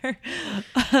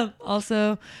are.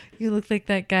 Also, you look like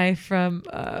that guy from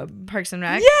Parks and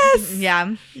Rec. Yes.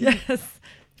 Yeah. Yes.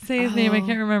 Say his name. I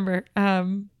can't remember.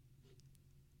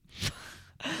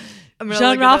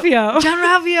 Jean-Ralphio.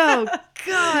 Jean-Ralphio.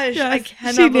 Gosh, yes, I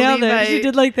cannot she nailed believe it. She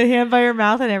did like the hand by her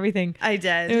mouth and everything. I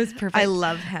did. It was perfect. I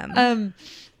love him.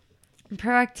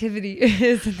 Proactivity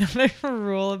is another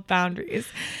rule of boundaries.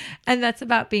 And that's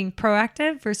about being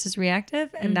proactive versus reactive.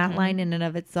 And that line in and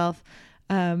of itself,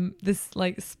 this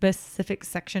like specific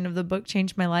section of the book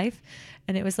changed my life.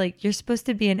 And it was like, you're supposed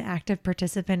to be an active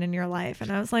participant in your life.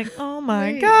 And I was like, oh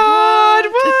my God,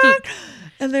 what?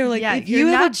 And they were like, if you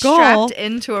have a goal, strapped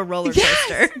into a roller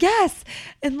coaster. Yes.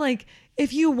 And like,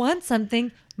 if you want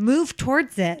something, move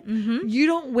towards it. Mm-hmm. You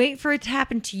don't wait for it to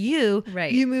happen to you.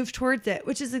 Right. You move towards it,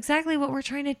 which is exactly what we're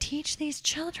trying to teach these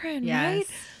children, right?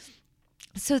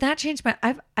 So that changed my.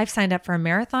 I've signed up for a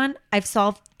marathon. I've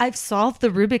solved the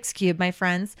Rubik's Cube, my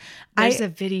friends. There's a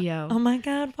video. Oh my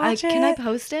God, watch it. Can I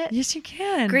post it? Yes, you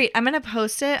can. Great. I'm gonna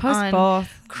post it on both.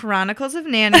 Chronicles of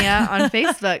Nania on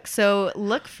Facebook. So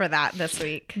look for that this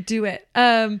week. Do it.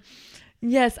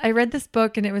 Yes, I read this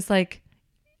book and it was like,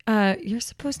 you're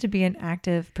supposed to be an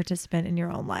active participant in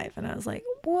your own life, and I was like,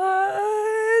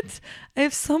 what? I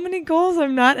have so many goals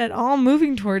I'm not at all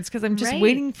moving towards because I'm just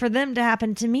waiting for them to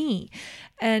happen to me.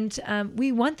 And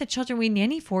we want the children we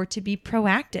nanny for to be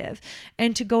proactive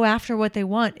and to go after what they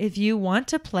want. If you want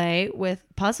to play with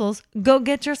puzzles, go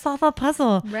get yourself a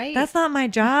puzzle. Right. That's not my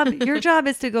job. Your job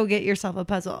is to go get yourself a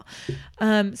puzzle.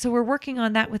 So we're working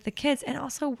on that with the kids and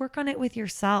also work on it with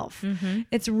yourself. Mm-hmm.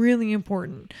 It's really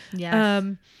important. Yes.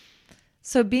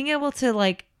 So being able to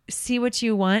like see what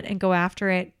you want and go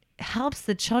after it helps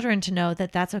the children to know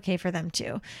that that's okay for them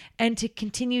too. And to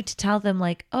continue to tell them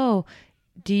like, oh,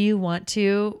 do you want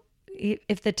to,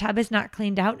 if the tub is not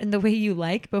cleaned out in the way you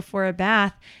like before a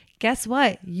bath, guess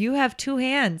what? You have 2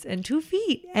 hands and 2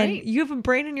 feet and you have a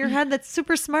brain in your head that's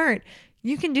super smart.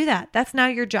 You can do that. That's now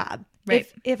your job.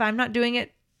 Right. If I'm not doing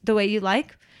it the way you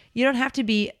like, you don't have to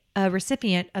be a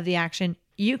recipient of the action.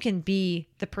 You can be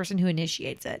the person who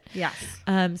initiates it. Yes.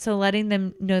 So letting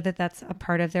them know that that's a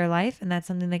part of their life and that's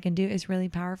something they can do is really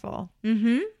powerful.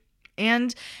 Mm-hmm.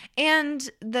 And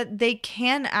that they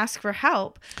can ask for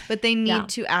help, but they need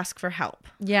to ask for help.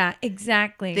 Yeah,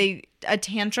 exactly. A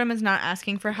tantrum is not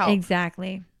asking for help.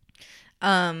 Exactly.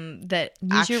 That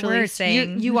use actually your words.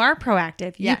 saying you are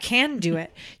proactive. Yes. You can do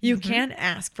it. You can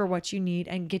ask for what you need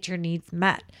and get your needs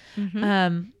met.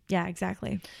 Mm-hmm. Yeah,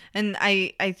 exactly. And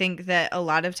I think that a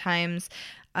lot of times,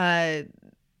 I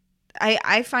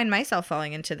find myself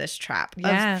falling into this trap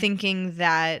of thinking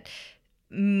that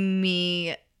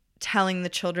me telling the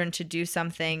children to do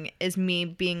something is me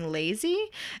being lazy,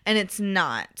 and it's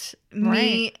not.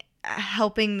 Me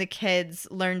helping the kids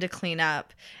learn to clean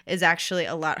up is actually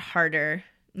a lot harder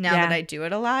Now that I do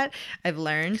it a lot, I've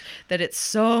learned that it's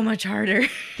so much harder.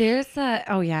 There's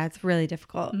it's really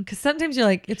difficult because sometimes you're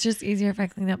like, it's just easier if I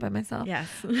clean up by myself. Yes.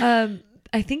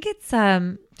 I think it's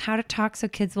How to Talk So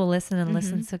Kids Will Listen and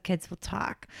Listen So Kids Will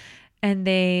Talk. And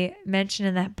they mention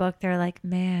in that book, they're like,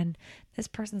 man, this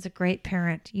person's a great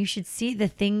parent. You should see the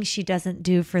things she doesn't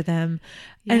do for them.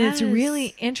 Yes. And it's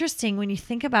really interesting when you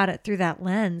think about it through that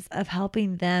lens of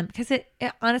helping them, because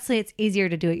honestly, it's easier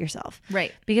to do it yourself.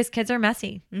 Right. Because kids are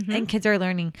messy and kids are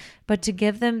learning. But to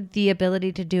give them the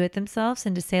ability to do it themselves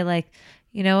and to say like,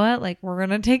 you know what, like we're going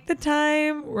to take the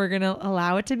time. We're going to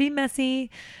allow it to be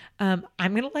messy. I'm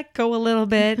going to let go a little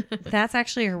bit. That's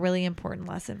actually a really important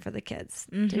lesson for the kids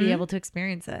to be able to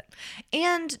experience it.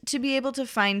 And to be able to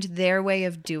find their way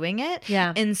of doing it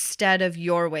instead of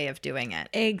your way of doing it.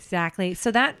 Exactly. So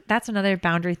that's another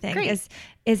boundary thing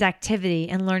is activity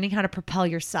and learning how to propel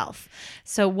yourself.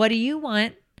 So what do you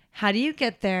want? How do you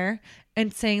get there?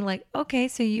 And saying like, okay,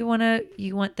 so you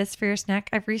want this for your snack.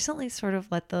 I've recently sort of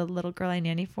let the little girl I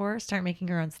nanny for start making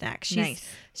her own snack. She's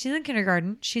in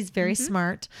kindergarten. She's very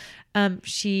smart.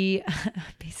 She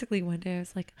basically one day I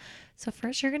was like, so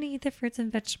first you're going to eat the fruits and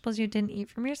vegetables you didn't eat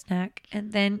from your snack.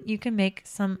 And then you can make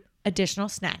some additional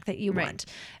snack that you want,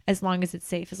 as long as it's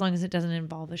safe, as long as it doesn't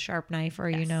involve a sharp knife or,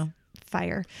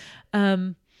 fire.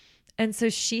 And so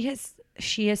she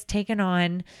has taken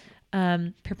on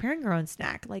preparing her own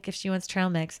snack. Like if she wants trail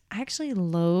mix, I actually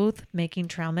loathe making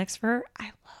trail mix for her. I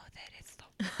loathe it. It's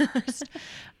the worst.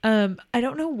 I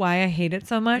don't know why I hate it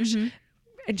so much.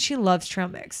 And she loves trail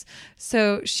mix.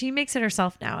 So she makes it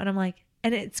herself now. And I'm like,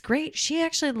 and it's great. She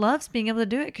actually loves being able to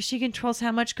do it because she controls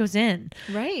how much goes in.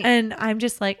 Right. And I'm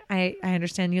just like, I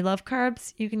understand you love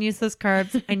carbs. You can use those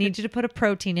carbs. I need you to put a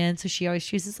protein in. So she always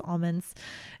chooses almonds.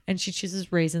 And she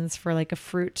chooses raisins for like a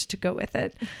fruit to go with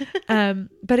it.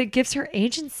 But it gives her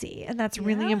agency. And that's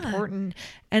really important.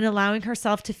 And allowing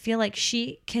herself to feel like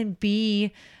she can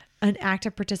be an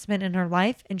active participant in her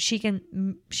life and she can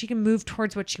move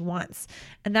towards what she wants.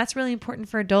 And that's really important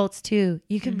for adults too.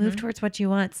 You can move towards what you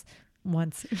want.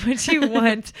 What you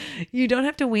want. You don't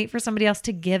have to wait for somebody else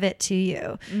to give it to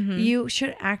you. You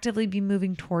should actively be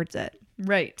moving towards it.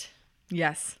 Right.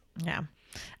 Yes. Yeah.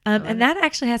 And that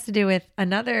actually has to do with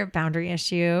another boundary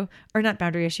issue, or not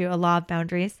boundary issue, a law of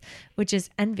boundaries, which is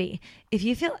envy. If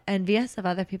you feel envious of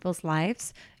other people's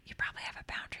lives, you probably have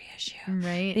a boundary issue.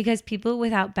 Right. Because people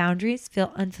without boundaries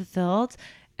feel unfulfilled,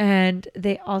 and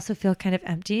they also feel kind of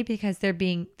empty because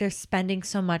they're spending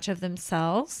so much of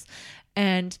themselves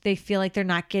and they feel like they're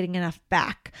not getting enough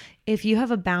back. If you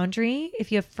have a boundary, if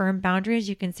you have firm boundaries,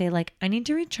 you can say like, I need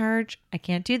to recharge. I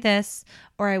can't do this,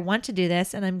 or I want to do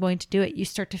this and I'm going to do it. You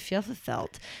start to feel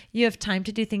fulfilled. You have time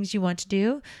to do things you want to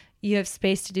do. You have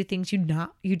space to do things you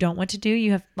don't want to do.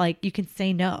 You have you can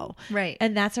say no. Right.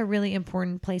 And that's a really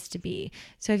important place to be.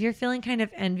 So if you're feeling kind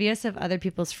of envious of other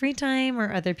people's free time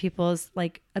or other people's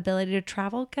ability to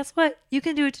travel, guess what? You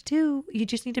can do it too. You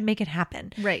just need to make it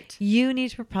happen. Right. You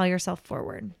need to propel yourself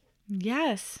forward.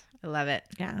 Yes. I love it.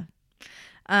 Yeah.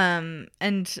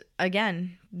 And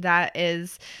again, that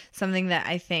is something that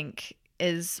I think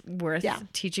is worth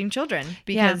teaching children,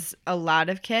 because a lot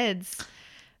of kids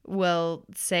will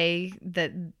say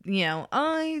that,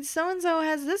 so-and-so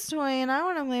has this toy and I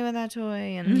want to play with that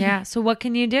toy. And so what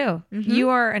can you do? You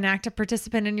are an active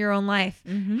participant in your own life.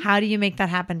 How do you make that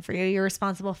happen for you? You're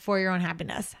responsible for your own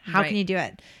happiness. How can you do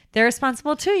it? They're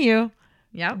responsible to you.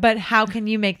 Yeah. But how can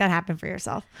you make that happen for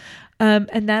yourself?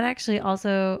 And that actually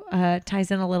also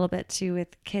ties in a little bit too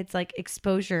with kids,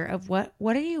 exposure of what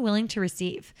are you willing to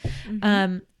receive?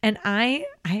 And I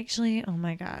actually, oh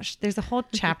my gosh, there's a whole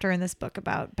chapter in this book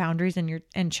about boundaries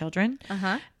and children,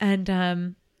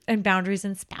 and boundaries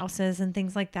in spouses and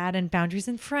things like that, and boundaries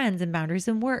in friends and boundaries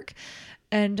in work.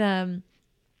 And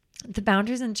the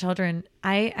boundaries in children,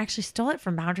 I actually stole it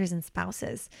from boundaries in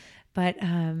spouses, but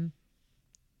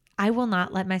I will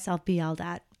not let myself be yelled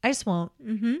at. I just won't.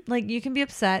 You can be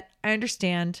upset. I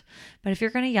understand. But if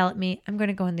you're going to yell at me, I'm going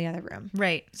to go in the other room.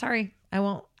 Right. Sorry. I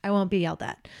won't be yelled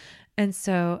at. And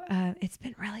so it's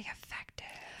been really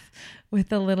effective with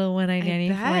the little one I nanny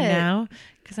for now.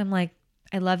 Because I'm like,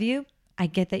 I love you. I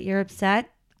get that you're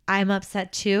upset. I'm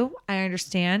upset too. I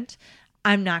understand.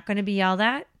 I'm not going to be yelled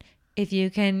at. If you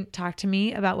can talk to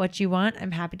me about what you want,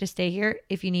 I'm happy to stay here.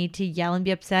 If you need to yell and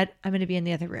be upset, I'm going to be in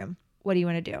the other room. What do you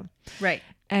want to do? Right.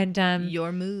 And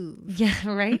your move. Yeah,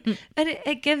 right. And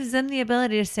it gives them the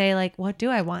ability to say what do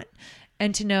I want?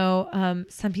 And to know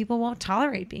some people won't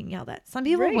tolerate being yelled at. Some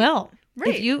people will.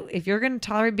 Right. If you're going to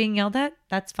tolerate being yelled at,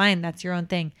 that's fine. That's your own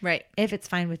thing. Right. If it's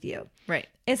fine with you. Right.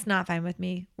 It's not fine with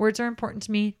me. Words are important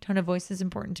to me. Tone of voice is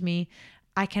important to me.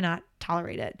 I cannot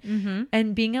tolerate it. Mm-hmm.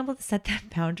 And being able to set that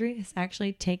boundary is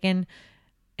actually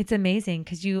it's amazing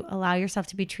because you allow yourself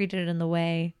to be treated in the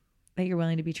way that you're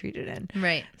willing to be treated in.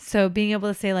 Right. So being able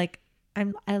to say like,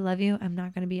 I love you. I'm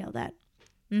not going to be yelled at.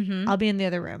 Mm-hmm. I'll be in the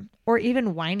other room. Or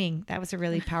even whining. That was a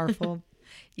really powerful,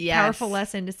 powerful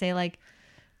lesson to say like,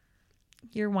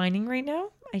 you're whining right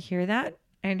now. I hear that.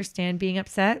 I understand being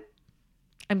upset.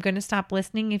 I'm going to stop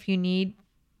listening. If you need,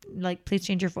 like, please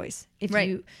change your voice.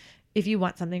 If you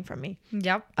want something from me.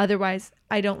 Yep. Otherwise,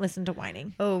 I don't listen to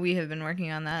whining. Oh, we have been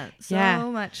working on that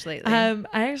so much lately. I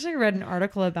actually read an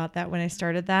article about that when I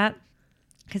started that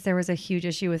because there was a huge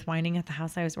issue with whining at the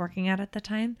house I was working at the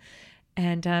time.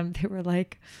 And they were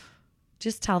like,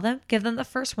 just tell them, give them the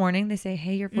first warning. They say,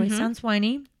 hey, your voice sounds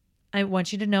whiny. I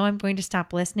want you to know I'm going to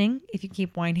stop listening if you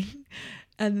keep whining.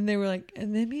 And then they were like,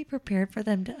 and then be prepared for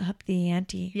them to up the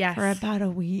ante for about a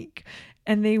week.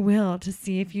 And they will, to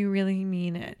see if you really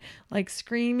mean it. Like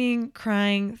screaming,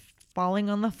 crying,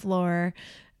 falling on the floor.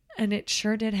 And it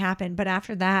sure did happen. But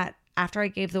after that, after I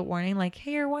gave the warning, like,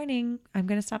 hey, you're whining. I'm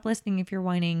going to stop listening if you're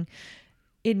whining.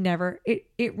 It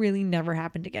really never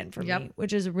happened again for me,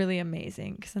 which is really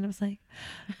amazing. Because then I was like,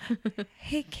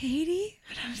 hey, Katie.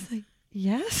 And I was like,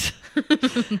 yes.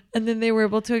 And then they were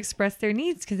able to express their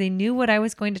needs because they knew what I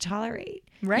was going to tolerate.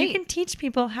 Right. You can teach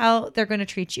people how they're going to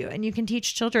treat you, and you can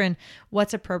teach children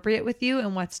what's appropriate with you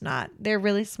and what's not. They're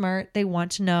really smart. They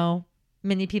want to know.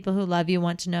 Many people who love you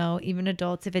want to know, even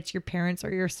adults, if it's your parents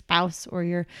or your spouse or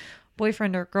your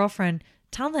boyfriend or girlfriend,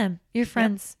 tell them. Your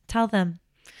friends, tell them.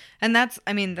 And that's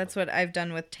what I've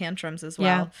done with tantrums as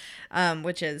well,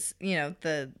 which is,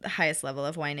 the highest level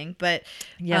of whining. But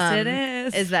yes, it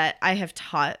is that I have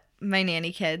taught my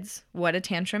nanny kids what a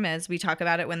tantrum is. We talk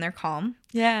about it when they're calm.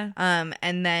 Yeah.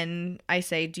 And then I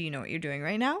say, do you know what you're doing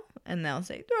right now? And they'll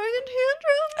say, throwing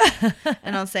a tantrum.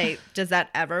 And I'll say, does that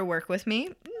ever work with me?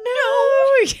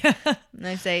 No. Yeah. And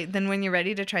I say, then when you're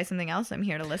ready to try something else, I'm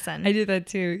here to listen. I do that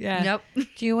too. Yeah. Yep.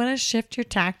 Do you want to shift your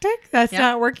tactic? That's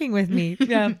not working with me.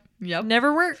 Yeah. Yep.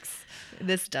 Never works.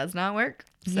 This does not work.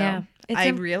 So yeah. I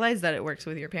realize that it works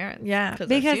with your parents. Yeah.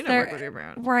 Because I've seen it work with your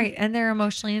parents. Right. And they're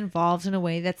emotionally involved in a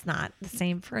way that's not the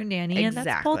same for a nanny. Exactly. And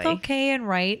that's both okay and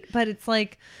right. But it's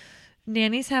like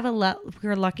nannies have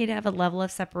we're lucky to have a level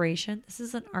of separation. This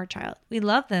isn't our child. We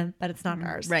love them, but it's not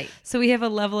ours. Right. So we have a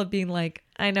level of being like,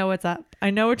 I know what's up.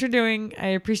 I know what you're doing. I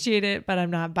appreciate it, but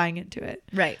I'm not buying into it.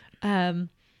 Right.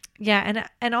 Yeah.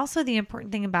 And also the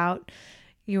important thing about,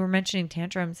 you were mentioning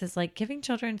tantrums, is like giving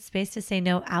children space to say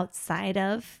no outside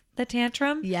of the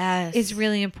tantrum. Yes. Is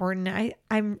really important.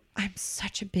 I'm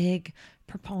such a big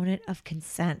proponent of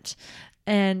consent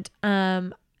and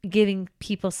giving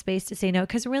people space to say no,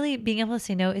 because really being able to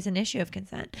say no is an issue of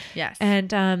consent. Yes.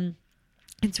 And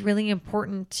it's really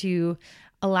important to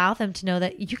allow them to know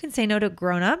that you can say no to a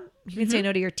grown-up. You can say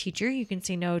no to your teacher. You can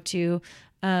say no to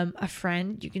a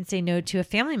friend. You can say no to a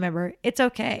family member. It's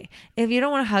okay. If you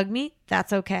don't want to hug me,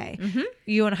 that's okay.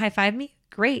 You want to high five me?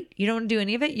 Great. You don't want to do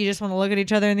any of it. You just want to look at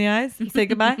each other in the eyes and say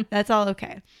goodbye. That's all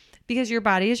okay. Because your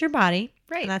body is your body.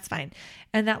 Right. And that's fine.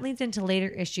 And that leads into later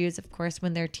issues, of course,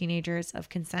 when they're teenagers, of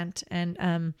consent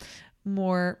and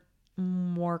more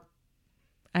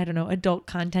I don't know, adult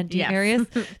content areas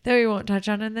that we won't touch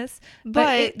on in this.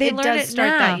 But they learn it start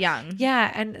now. that young.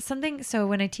 Yeah. And so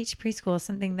when I teach preschool,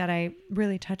 something that I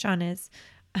really touch on is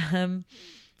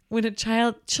when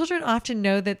children often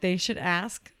know that they should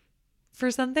ask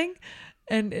for something.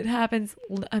 And it happens,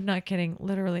 I'm not kidding,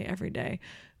 literally every day,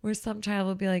 where some child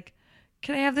will be like,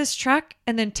 can I have this truck?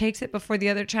 And then takes it before the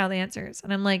other child answers.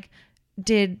 And I'm like,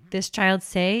 did this child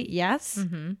say yes?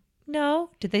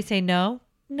 No. Did they say no?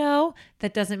 No.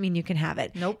 That doesn't mean you can have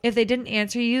it. Nope. If they didn't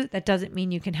answer you, that doesn't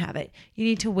mean you can have it. You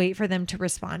need to wait for them to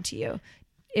respond to you.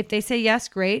 If they say yes,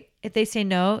 great. If they say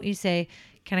no, you say,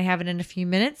 can I have it in a few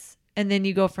minutes? And then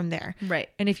you go from there. Right.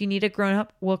 And if you need a grown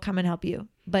up, we'll come and help you.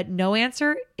 But no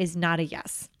answer is not a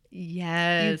yes.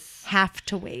 Yes. You have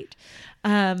to wait.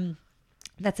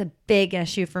 That's a big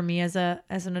issue for me as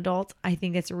an adult. I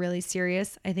think it's really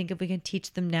serious. I think if we can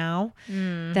teach them now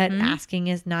that asking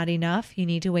is not enough, you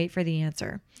need to wait for the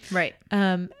answer. Right.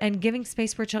 And giving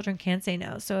space where children can say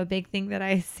no. So a big thing that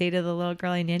I say to the little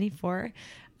girl I nanny for,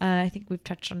 I think we've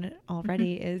touched on it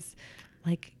already, is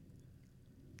like,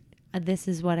 this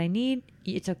is what I need.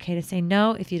 It's okay to say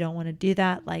no. If you don't want to do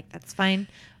that, like, that's fine.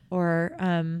 Or,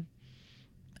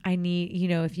 I need,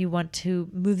 if you want to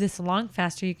move this along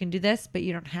faster, you can do this, but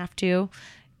you don't have to.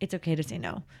 It's okay to say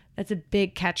no. That's a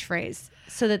big catchphrase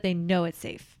so that they know it's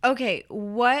safe. Okay.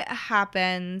 What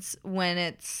happens when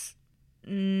it's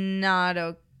not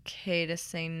okay to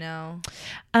say no?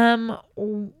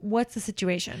 What's the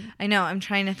situation? I know. I'm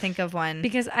trying to think of one.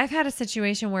 Because I've had a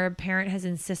situation where a parent has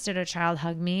insisted a child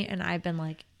hug me, and I've been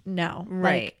like, no.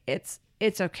 Right. Like,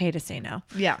 it's okay to say no.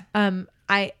 Yeah.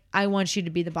 I want you to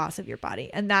be the boss of your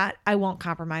body, and that I won't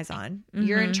compromise on.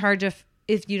 You're in charge of.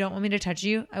 If you don't want me to touch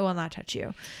you, I will not touch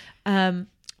you.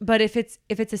 But if it's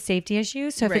a safety issue,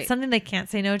 so if it's something they can't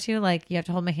say no to, like you have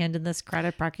to hold my hand in this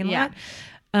crowded parking lot.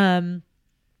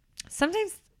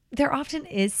 Sometimes there often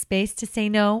is space to say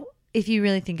no. If you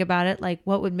really think about it, like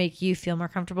what would make you feel more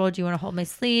comfortable? Do you want to hold my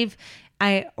sleeve?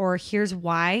 Or here's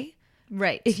why.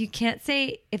 Right. If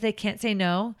they can't say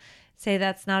no, say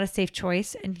that's not a safe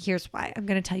choice. And here's why. I'm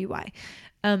going to tell you why.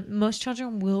 Most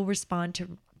children will respond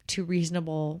to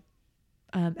reasonable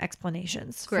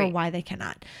explanations for why they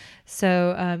cannot.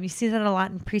 So you see that a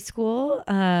lot in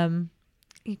preschool.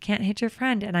 You can't hit your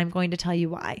friend, and I'm going to tell you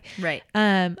why. Right.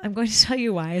 I'm going to tell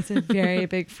you why. It's a very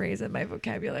big phrase in my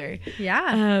vocabulary.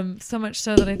 Yeah. So much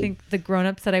so that I think the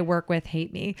grownups that I work with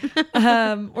hate me,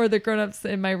 or the grownups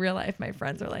in my real life. My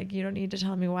friends are like, "You don't need to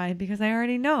tell me why because I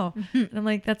already know." And I'm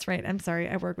like, "That's right. I'm sorry.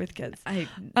 I work with kids."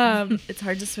 It's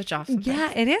hard to switch off sometimes.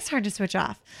 Yeah, it is hard to switch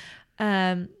off.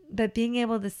 But being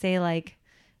able to say like,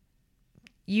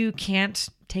 you can't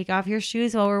take off your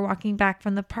shoes while we're walking back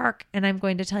from the park, and I'm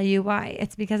going to tell you why.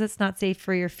 It's because it's not safe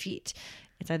for your feet.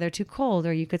 It's either too cold,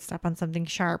 or you could step on something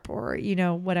sharp, or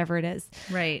whatever it is.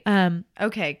 Right.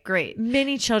 Okay, great.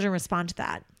 Many children respond to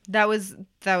that. That was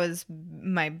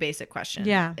my basic question.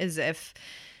 Yeah. Is if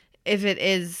it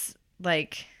is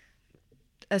like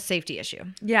a safety issue.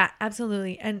 Yeah,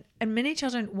 absolutely. And many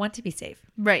children want to be safe.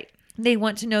 Right. They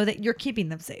want to know that you're keeping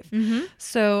them safe. Mm-hmm.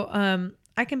 So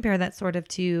I compare that sort of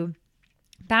to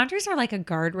boundaries are like a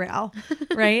guardrail,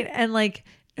 right? And like,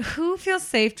 who feels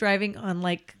safe driving on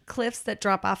like cliffs that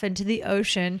drop off into the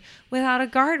ocean without a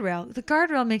guardrail? The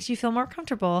guardrail makes you feel more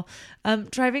comfortable.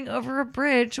 Driving over a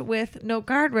bridge with no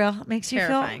guardrail makes you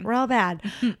Terrifying. feel real bad.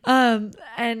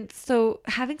 And so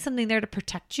having something there to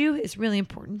protect you is really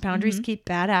important. Boundaries keep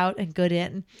bad out and good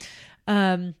in.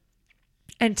 And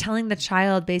telling the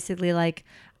child basically like,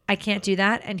 I can't do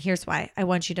that, and here's why. I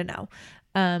want you to know.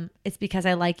 It's because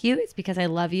I like you. It's because I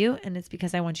love you. And it's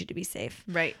because I want you to be safe.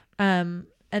 Right. And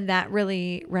that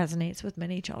really resonates with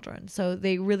many children. So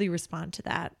they really respond to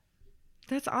that.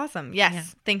 That's awesome. Yes. Yeah.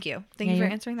 Thank you. Thank you for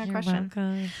answering that question.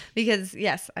 Welcome. Because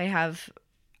yes,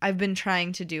 I've been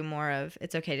trying to do more of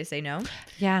it's okay to say no.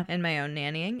 Yeah. In my own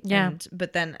nannying. Yeah.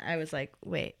 But then I was like,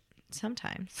 wait,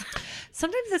 sometimes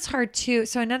it's hard too.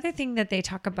 So another thing that they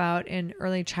talk about in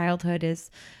early childhood is,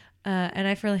 and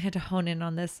I've really had to hone in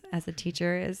on this as a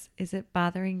teacher, is it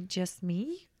bothering just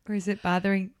me, or is it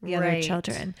bothering the other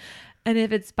children? And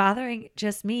if it's bothering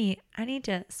just me, I need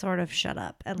to sort of shut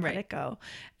up and let it go.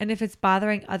 And if it's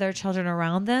bothering other children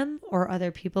around them or other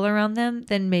people around them,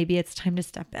 then maybe it's time to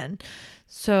step in.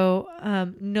 So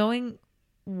knowing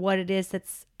what it is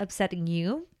that's upsetting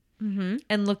you,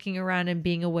 and looking around and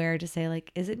being aware to say like,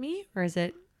 is it me or is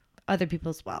it other people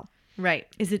as well? Right.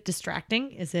 Is it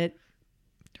distracting? Is it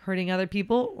hurting other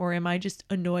people, or am I just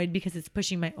annoyed because it's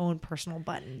pushing my own personal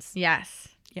buttons? Yes.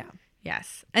 Yeah.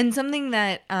 Yes. And something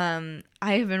that I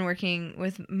have been working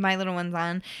with my little ones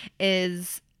on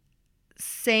is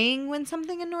saying when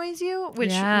something annoys you,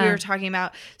 which we were talking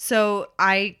about. So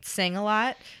I sing a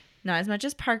lot. Not as much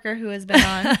as Parker, who has been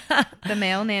on the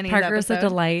Male Nannies Parker episode. is a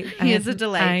delight. He is a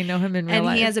delight. I know him in real life.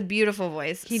 And he has a beautiful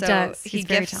voice. He does. He's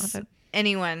very talented.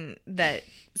 Anyone that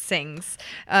sings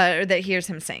or that hears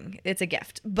him sing, it's a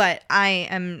gift. But I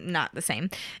am not the same.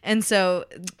 And so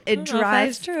it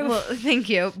drives... That's true. Well, thank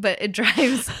you. But it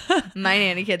drives my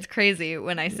nanny kids crazy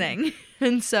when I sing.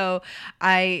 And so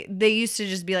they used to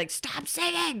just be like, stop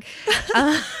singing.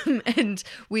 And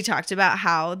we talked about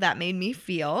how that made me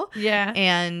feel. Yeah.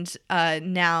 And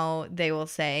now they will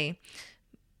say,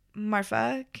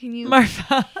 Marfa, can you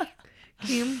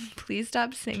please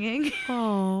stop singing?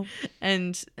 Oh.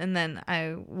 And then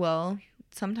I will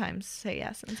sometimes say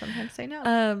yes and sometimes say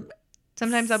no.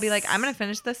 Sometimes I'll be like, I'm going to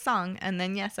finish this song. And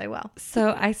then, yes, I will.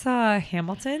 So I saw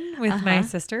Hamilton with my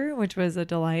sister, which was a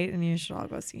delight. And you should all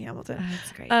go see Hamilton. Oh,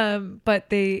 that's great.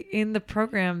 But in the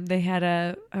program, they had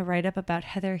a write-up about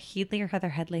Heather Headley or Heather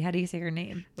Headley. How do you say her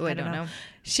name? Oh, I don't know.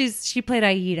 She played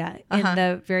Aida in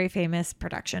the very famous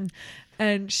production.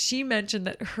 And she mentioned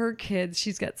that her kids,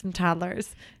 she's got some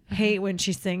toddlers, hate when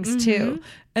she sings too.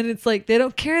 And it's like, they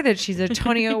don't care that she's a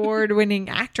Tony Award winning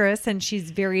actress and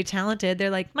she's very talented. They're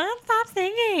like, Mom, stop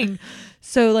singing.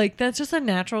 So like, that's just a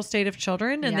natural state of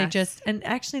children. And and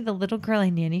actually the little girl I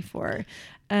nanny for,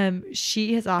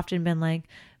 she has often been like,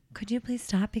 could you please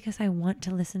stop because I want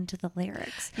to listen to the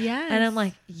lyrics? Yes. And I'm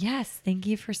like, yes, thank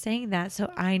you for saying that.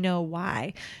 So I know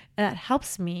why. That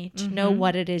helps me to know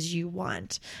what it is you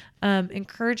want.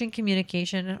 Encouraging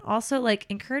communication, and also like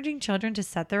encouraging children to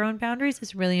set their own boundaries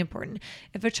is really important.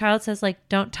 If a child says like,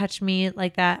 don't touch me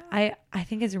like that, I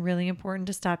think it's really important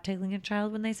to stop tickling a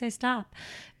child when they say stop,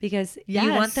 because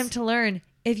you want them to learn.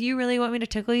 If you really want me to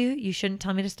tickle you, you shouldn't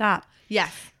tell me to stop.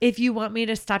 Yes. If you want me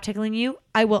to stop tickling you,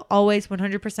 I will always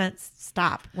 100%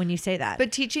 stop when you say that.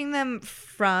 But teaching them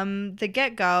from the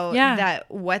get-go that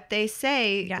what they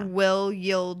say will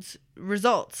yield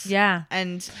results. Yeah.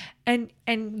 And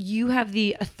you have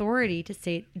the authority to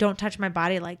say, don't touch my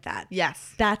body like that.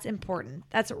 Yes. That's important.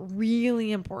 That's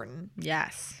really important.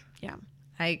 Yes. Yeah.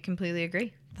 I completely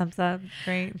agree. Thumbs up.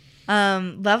 Great.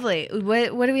 Lovely.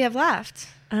 What do we have left?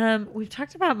 We've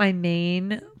talked about my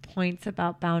main points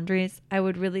about boundaries. I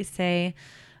would really say,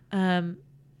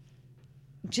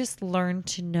 just learn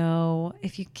to know,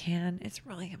 if you can, it's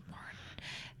really important.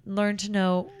 Learn to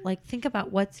know, like, think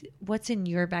about what's in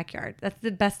your backyard. That's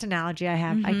the best analogy I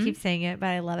have. I keep saying it, but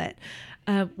I love it.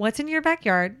 What's in your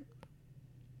backyard?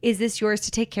 Is this yours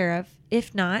to take care of?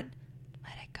 If not,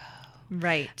 let it go.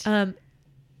 Right.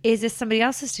 Is this somebody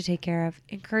else's to take care of?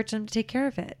 Encourage them to take care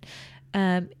of it.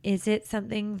 Is it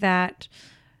something that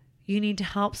you need to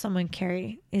help someone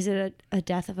carry? Is it a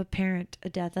death of a parent, a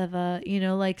death of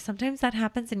like sometimes that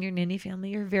happens in your nanny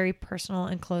family. You're very personal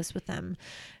and close with them.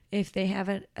 If they have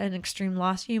an extreme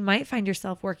loss, you might find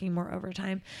yourself working more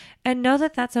overtime, and know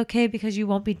that that's okay, because you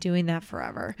won't be doing that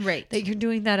forever. Right. That you're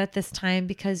doing that at this time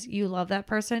because you love that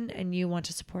person and you want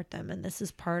to support them. And this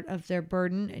is part of their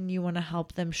burden and you want to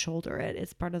help them shoulder it.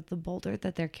 It's part of the boulder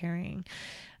that they're carrying.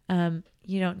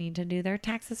 You don't need to do their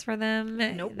taxes for them.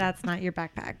 Nope. That's not your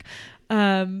backpack.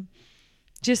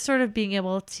 Just sort of being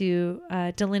able to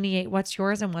delineate what's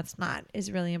yours and what's not is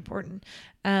really important.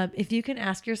 If you can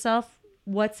ask yourself,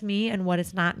 what's me and what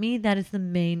is not me, that is the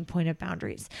main point of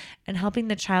boundaries. And helping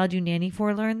the child you nanny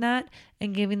for learn that,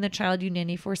 and giving the child you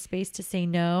nanny for space to say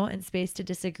no and space to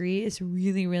disagree is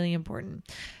really, really important.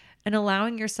 And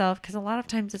allowing yourself, because a lot of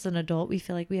times as an adult, we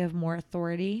feel like we have more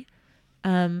authority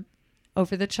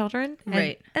over the children.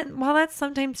 Right. And while that's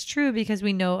sometimes true because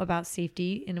we know about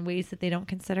safety in ways that they don't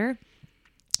consider,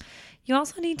 you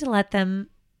also need to let them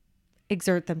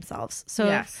exert themselves.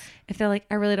 So if they're like,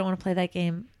 I really don't want to play that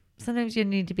game, sometimes you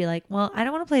need to be like, well, I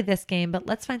don't want to play this game, but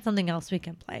let's find something else we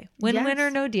can play. Win-win or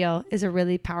no deal is a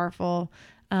really powerful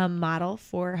model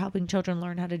for helping children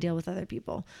learn how to deal with other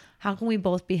people. How can we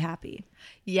both be happy?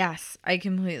 Yes, I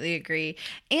completely agree.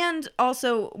 And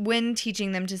also, when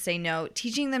teaching them to say no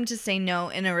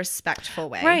in a respectful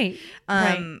way.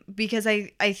 Right. Because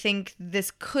I think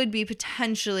this could be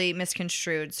potentially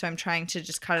misconstrued. So I'm trying to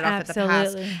just cut it off at the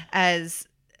pass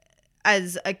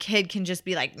as a kid can just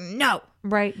be like, no.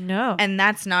 Right. No. And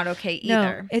that's not okay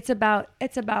either. No, it's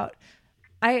about,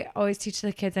 I always teach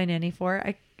the kids I nanny for.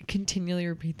 I continually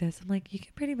repeat this. I'm like, you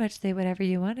can pretty much say whatever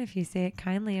you want if you say it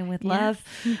kindly and with love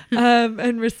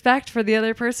and respect for the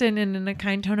other person and in a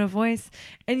kind tone of voice.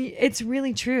 And it's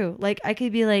really true. Like, I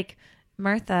could be like,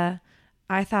 Martha,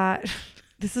 I thought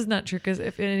this is not true, because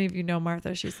if any of you know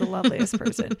Martha, she's the loveliest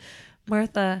person.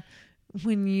 Martha,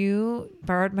 when you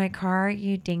borrowed my car,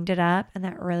 you dinged it up, and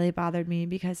that really bothered me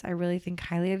because I really think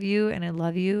highly of you and I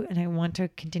love you and I want to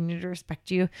continue to respect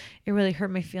you. It really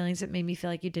hurt my feelings. It made me feel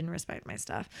like you didn't respect my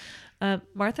stuff.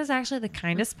 Martha's actually the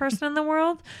kindest person in the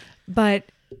world,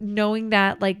 but knowing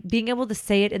that, like, being able to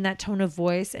say it in that tone of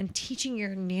voice and teaching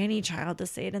your nanny child to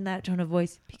say it in that tone of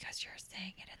voice, because you're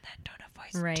saying it in that tone of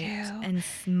voice right. too. And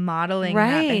modeling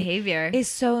that behavior is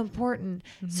so important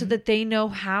so that they know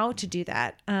how to do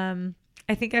that.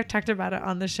 I think I've talked about it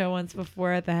on the show once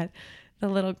before, that the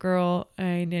little girl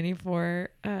I nanny for,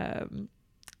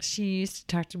 she used to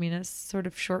talk to me in a sort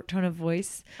of short tone of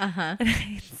voice. And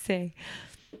I'd say,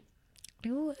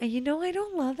 "Ooh, I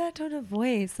don't love that tone of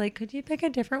voice. Like, could you pick a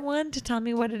different one to tell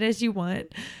me what it is you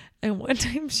want?" And one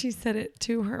time she said it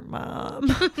to her mom.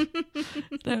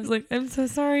 And I was like, "I'm so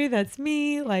sorry. That's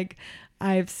me." Like,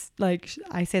 I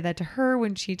say that to her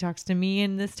when she talks to me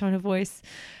in this tone of voice.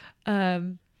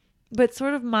 But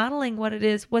sort of modeling what it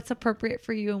is, what's appropriate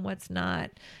for you and what's not,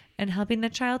 and helping the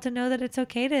child to know that it's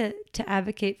okay to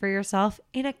advocate for yourself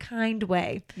in a kind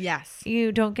way. Yes.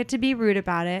 You don't get to be rude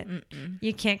about it.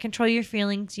 You can't control your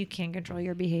feelings. You can't control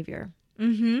your behavior.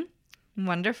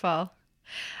 Wonderful.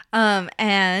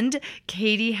 And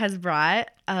Katie has brought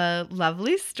a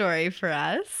lovely story for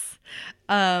us.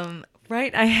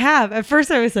 Right, I have. At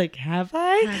first, I was like, "Have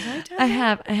I? Have I done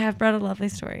I have brought a lovely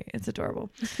story. It's adorable."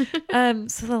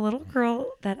 So the little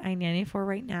girl that I nanny for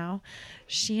right now,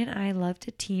 she and I love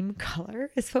to team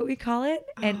color, is what we call it,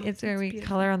 and it's where we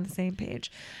color on the same page.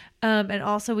 And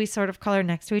also we sort of color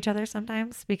next to each other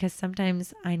sometimes, because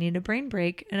sometimes I need a brain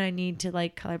break and I need to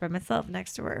like color by myself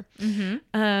next to her. Mm-hmm.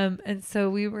 And so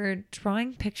we were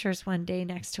drawing pictures one day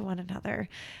next to one another,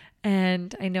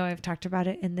 and I know I've talked about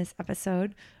it in this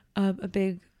episode. A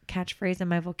big catchphrase in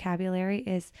my vocabulary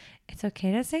is, "It's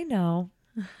okay to say no."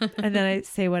 And then I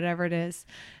say whatever it is.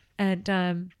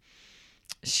 And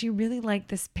she really liked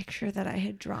this picture that I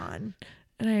had drawn.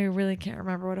 And I really can't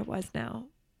remember what it was now.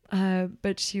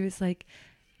 But she was like,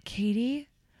 "Katie,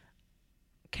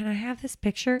 can I have this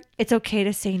picture? It's okay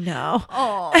to say no."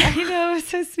 Oh, I know, it was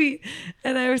so sweet.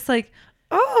 And I was like,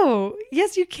 "Oh,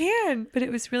 yes, you can." But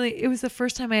it was the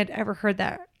first time I had ever heard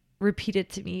that repeated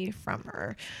to me from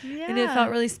her. yeah. And it felt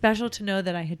really special to know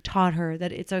that I had taught her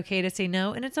that it's okay to say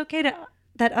no, and it's okay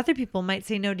that other people might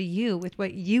say no to you with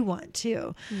what you want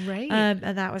too. Right. And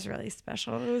that was really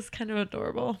special. It was kind of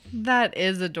adorable. That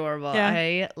is adorable. Yeah.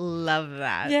 I love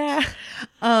that. Yeah.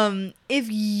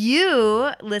 If you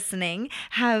listening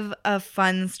have a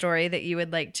fun story that you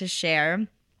would like to share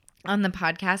on the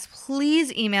podcast,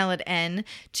 please email it in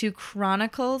to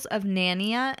Chronicles of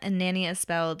Nania, and Nania is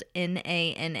spelled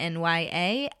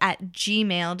Nanya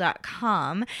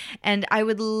 @gmail.com, and I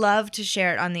would love to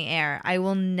share it on the air. I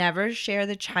will never share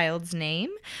the child's name,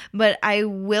 but I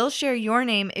will share your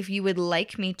name if you would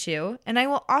like me to, and I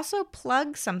will also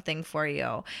plug something for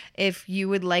you if you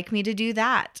would like me to do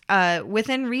that,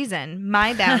 within reason.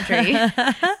 My boundary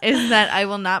is that I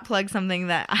will not plug something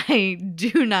that I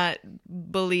do not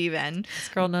believe in. This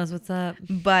girl knows what's up.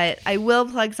 But I will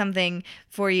plug something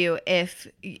for you if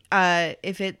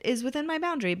it is within my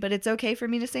boundary, but it's okay for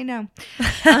me to say no.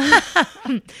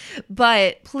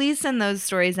 But please send those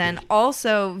stories in.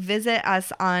 Also, visit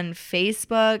us on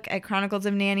Facebook at Chronicles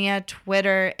of Nania,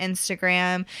 Twitter,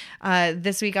 Instagram.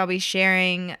 This week I'll be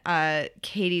sharing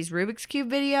Katie's Rubik's Cube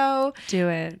video. Do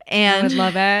it. And I would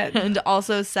love it. And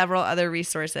also several other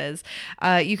resources.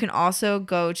 You can also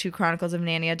go to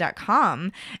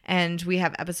chroniclesofnania.com, and we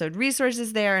have episode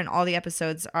resources there, and all the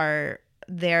episodes are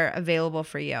there available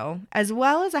for you, as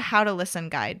well as a how to listen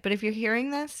guide. But if you're hearing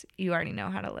this, you already know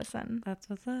how to listen. That's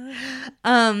what's up.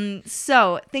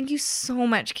 So thank you so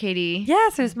much, Katie.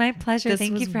 Yes, it was my pleasure. This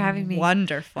Thank was you for having me.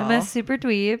 Wonderful. I'm a super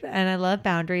dweeb and I love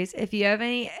boundaries. If you have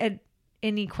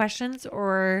any questions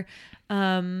or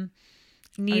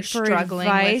need for struggling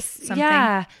advice, with something.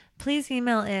 yeah, please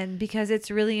email in, because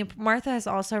it's really Martha has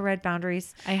also read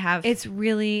Boundaries. I have. It's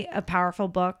really a powerful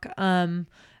book.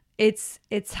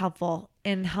 It's helpful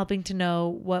in helping to know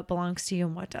what belongs to you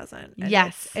and what doesn't. And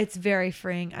yes. It's very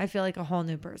freeing. I feel like a whole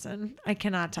new person. I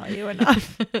cannot tell you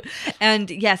enough. And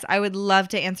yes, I would love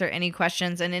to answer any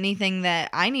questions, and anything that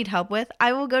I need help with,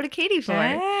 I will go to Katie for.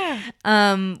 Yeah.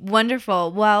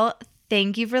 Wonderful. Well,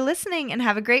 thank you for listening, and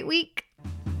have a great week.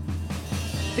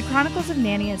 The Chronicles of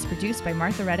Nania is produced by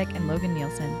Martha Reddick and Logan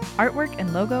Nielsen. Artwork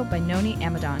and logo by Noni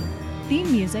Amadon.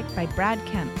 Theme music by Brad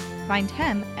Kemp. Find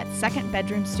him at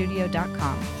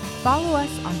secondbedroomstudio.com. Follow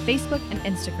us on Facebook and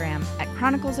Instagram at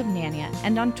Chronicles of Nania,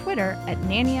 and on Twitter at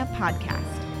Nania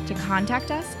Podcast. To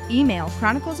contact us, email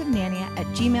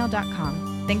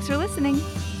chroniclesofnania@gmail.com. Thanks for listening.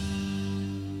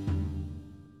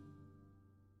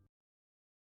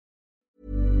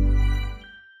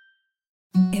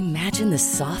 Imagine the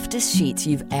softest sheets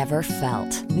you've ever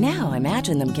felt. Now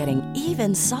imagine them getting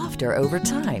even softer over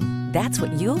time. That's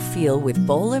what you'll feel with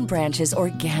Boll & Branch's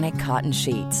organic cotton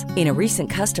sheets. In a recent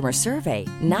customer survey,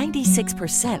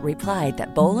 96% replied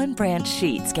that Boll & Branch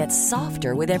sheets get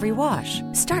softer with every wash.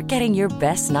 Start getting your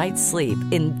best night's sleep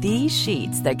in these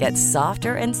sheets that get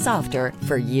softer and softer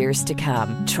for years to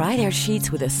come. Try their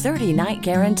sheets with a 30-night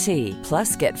guarantee.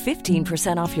 Plus, get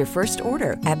 15% off your first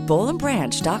order at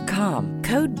bollandbranch.com.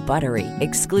 Code BUTTERY.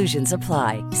 Exclusions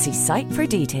apply. See site for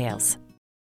details.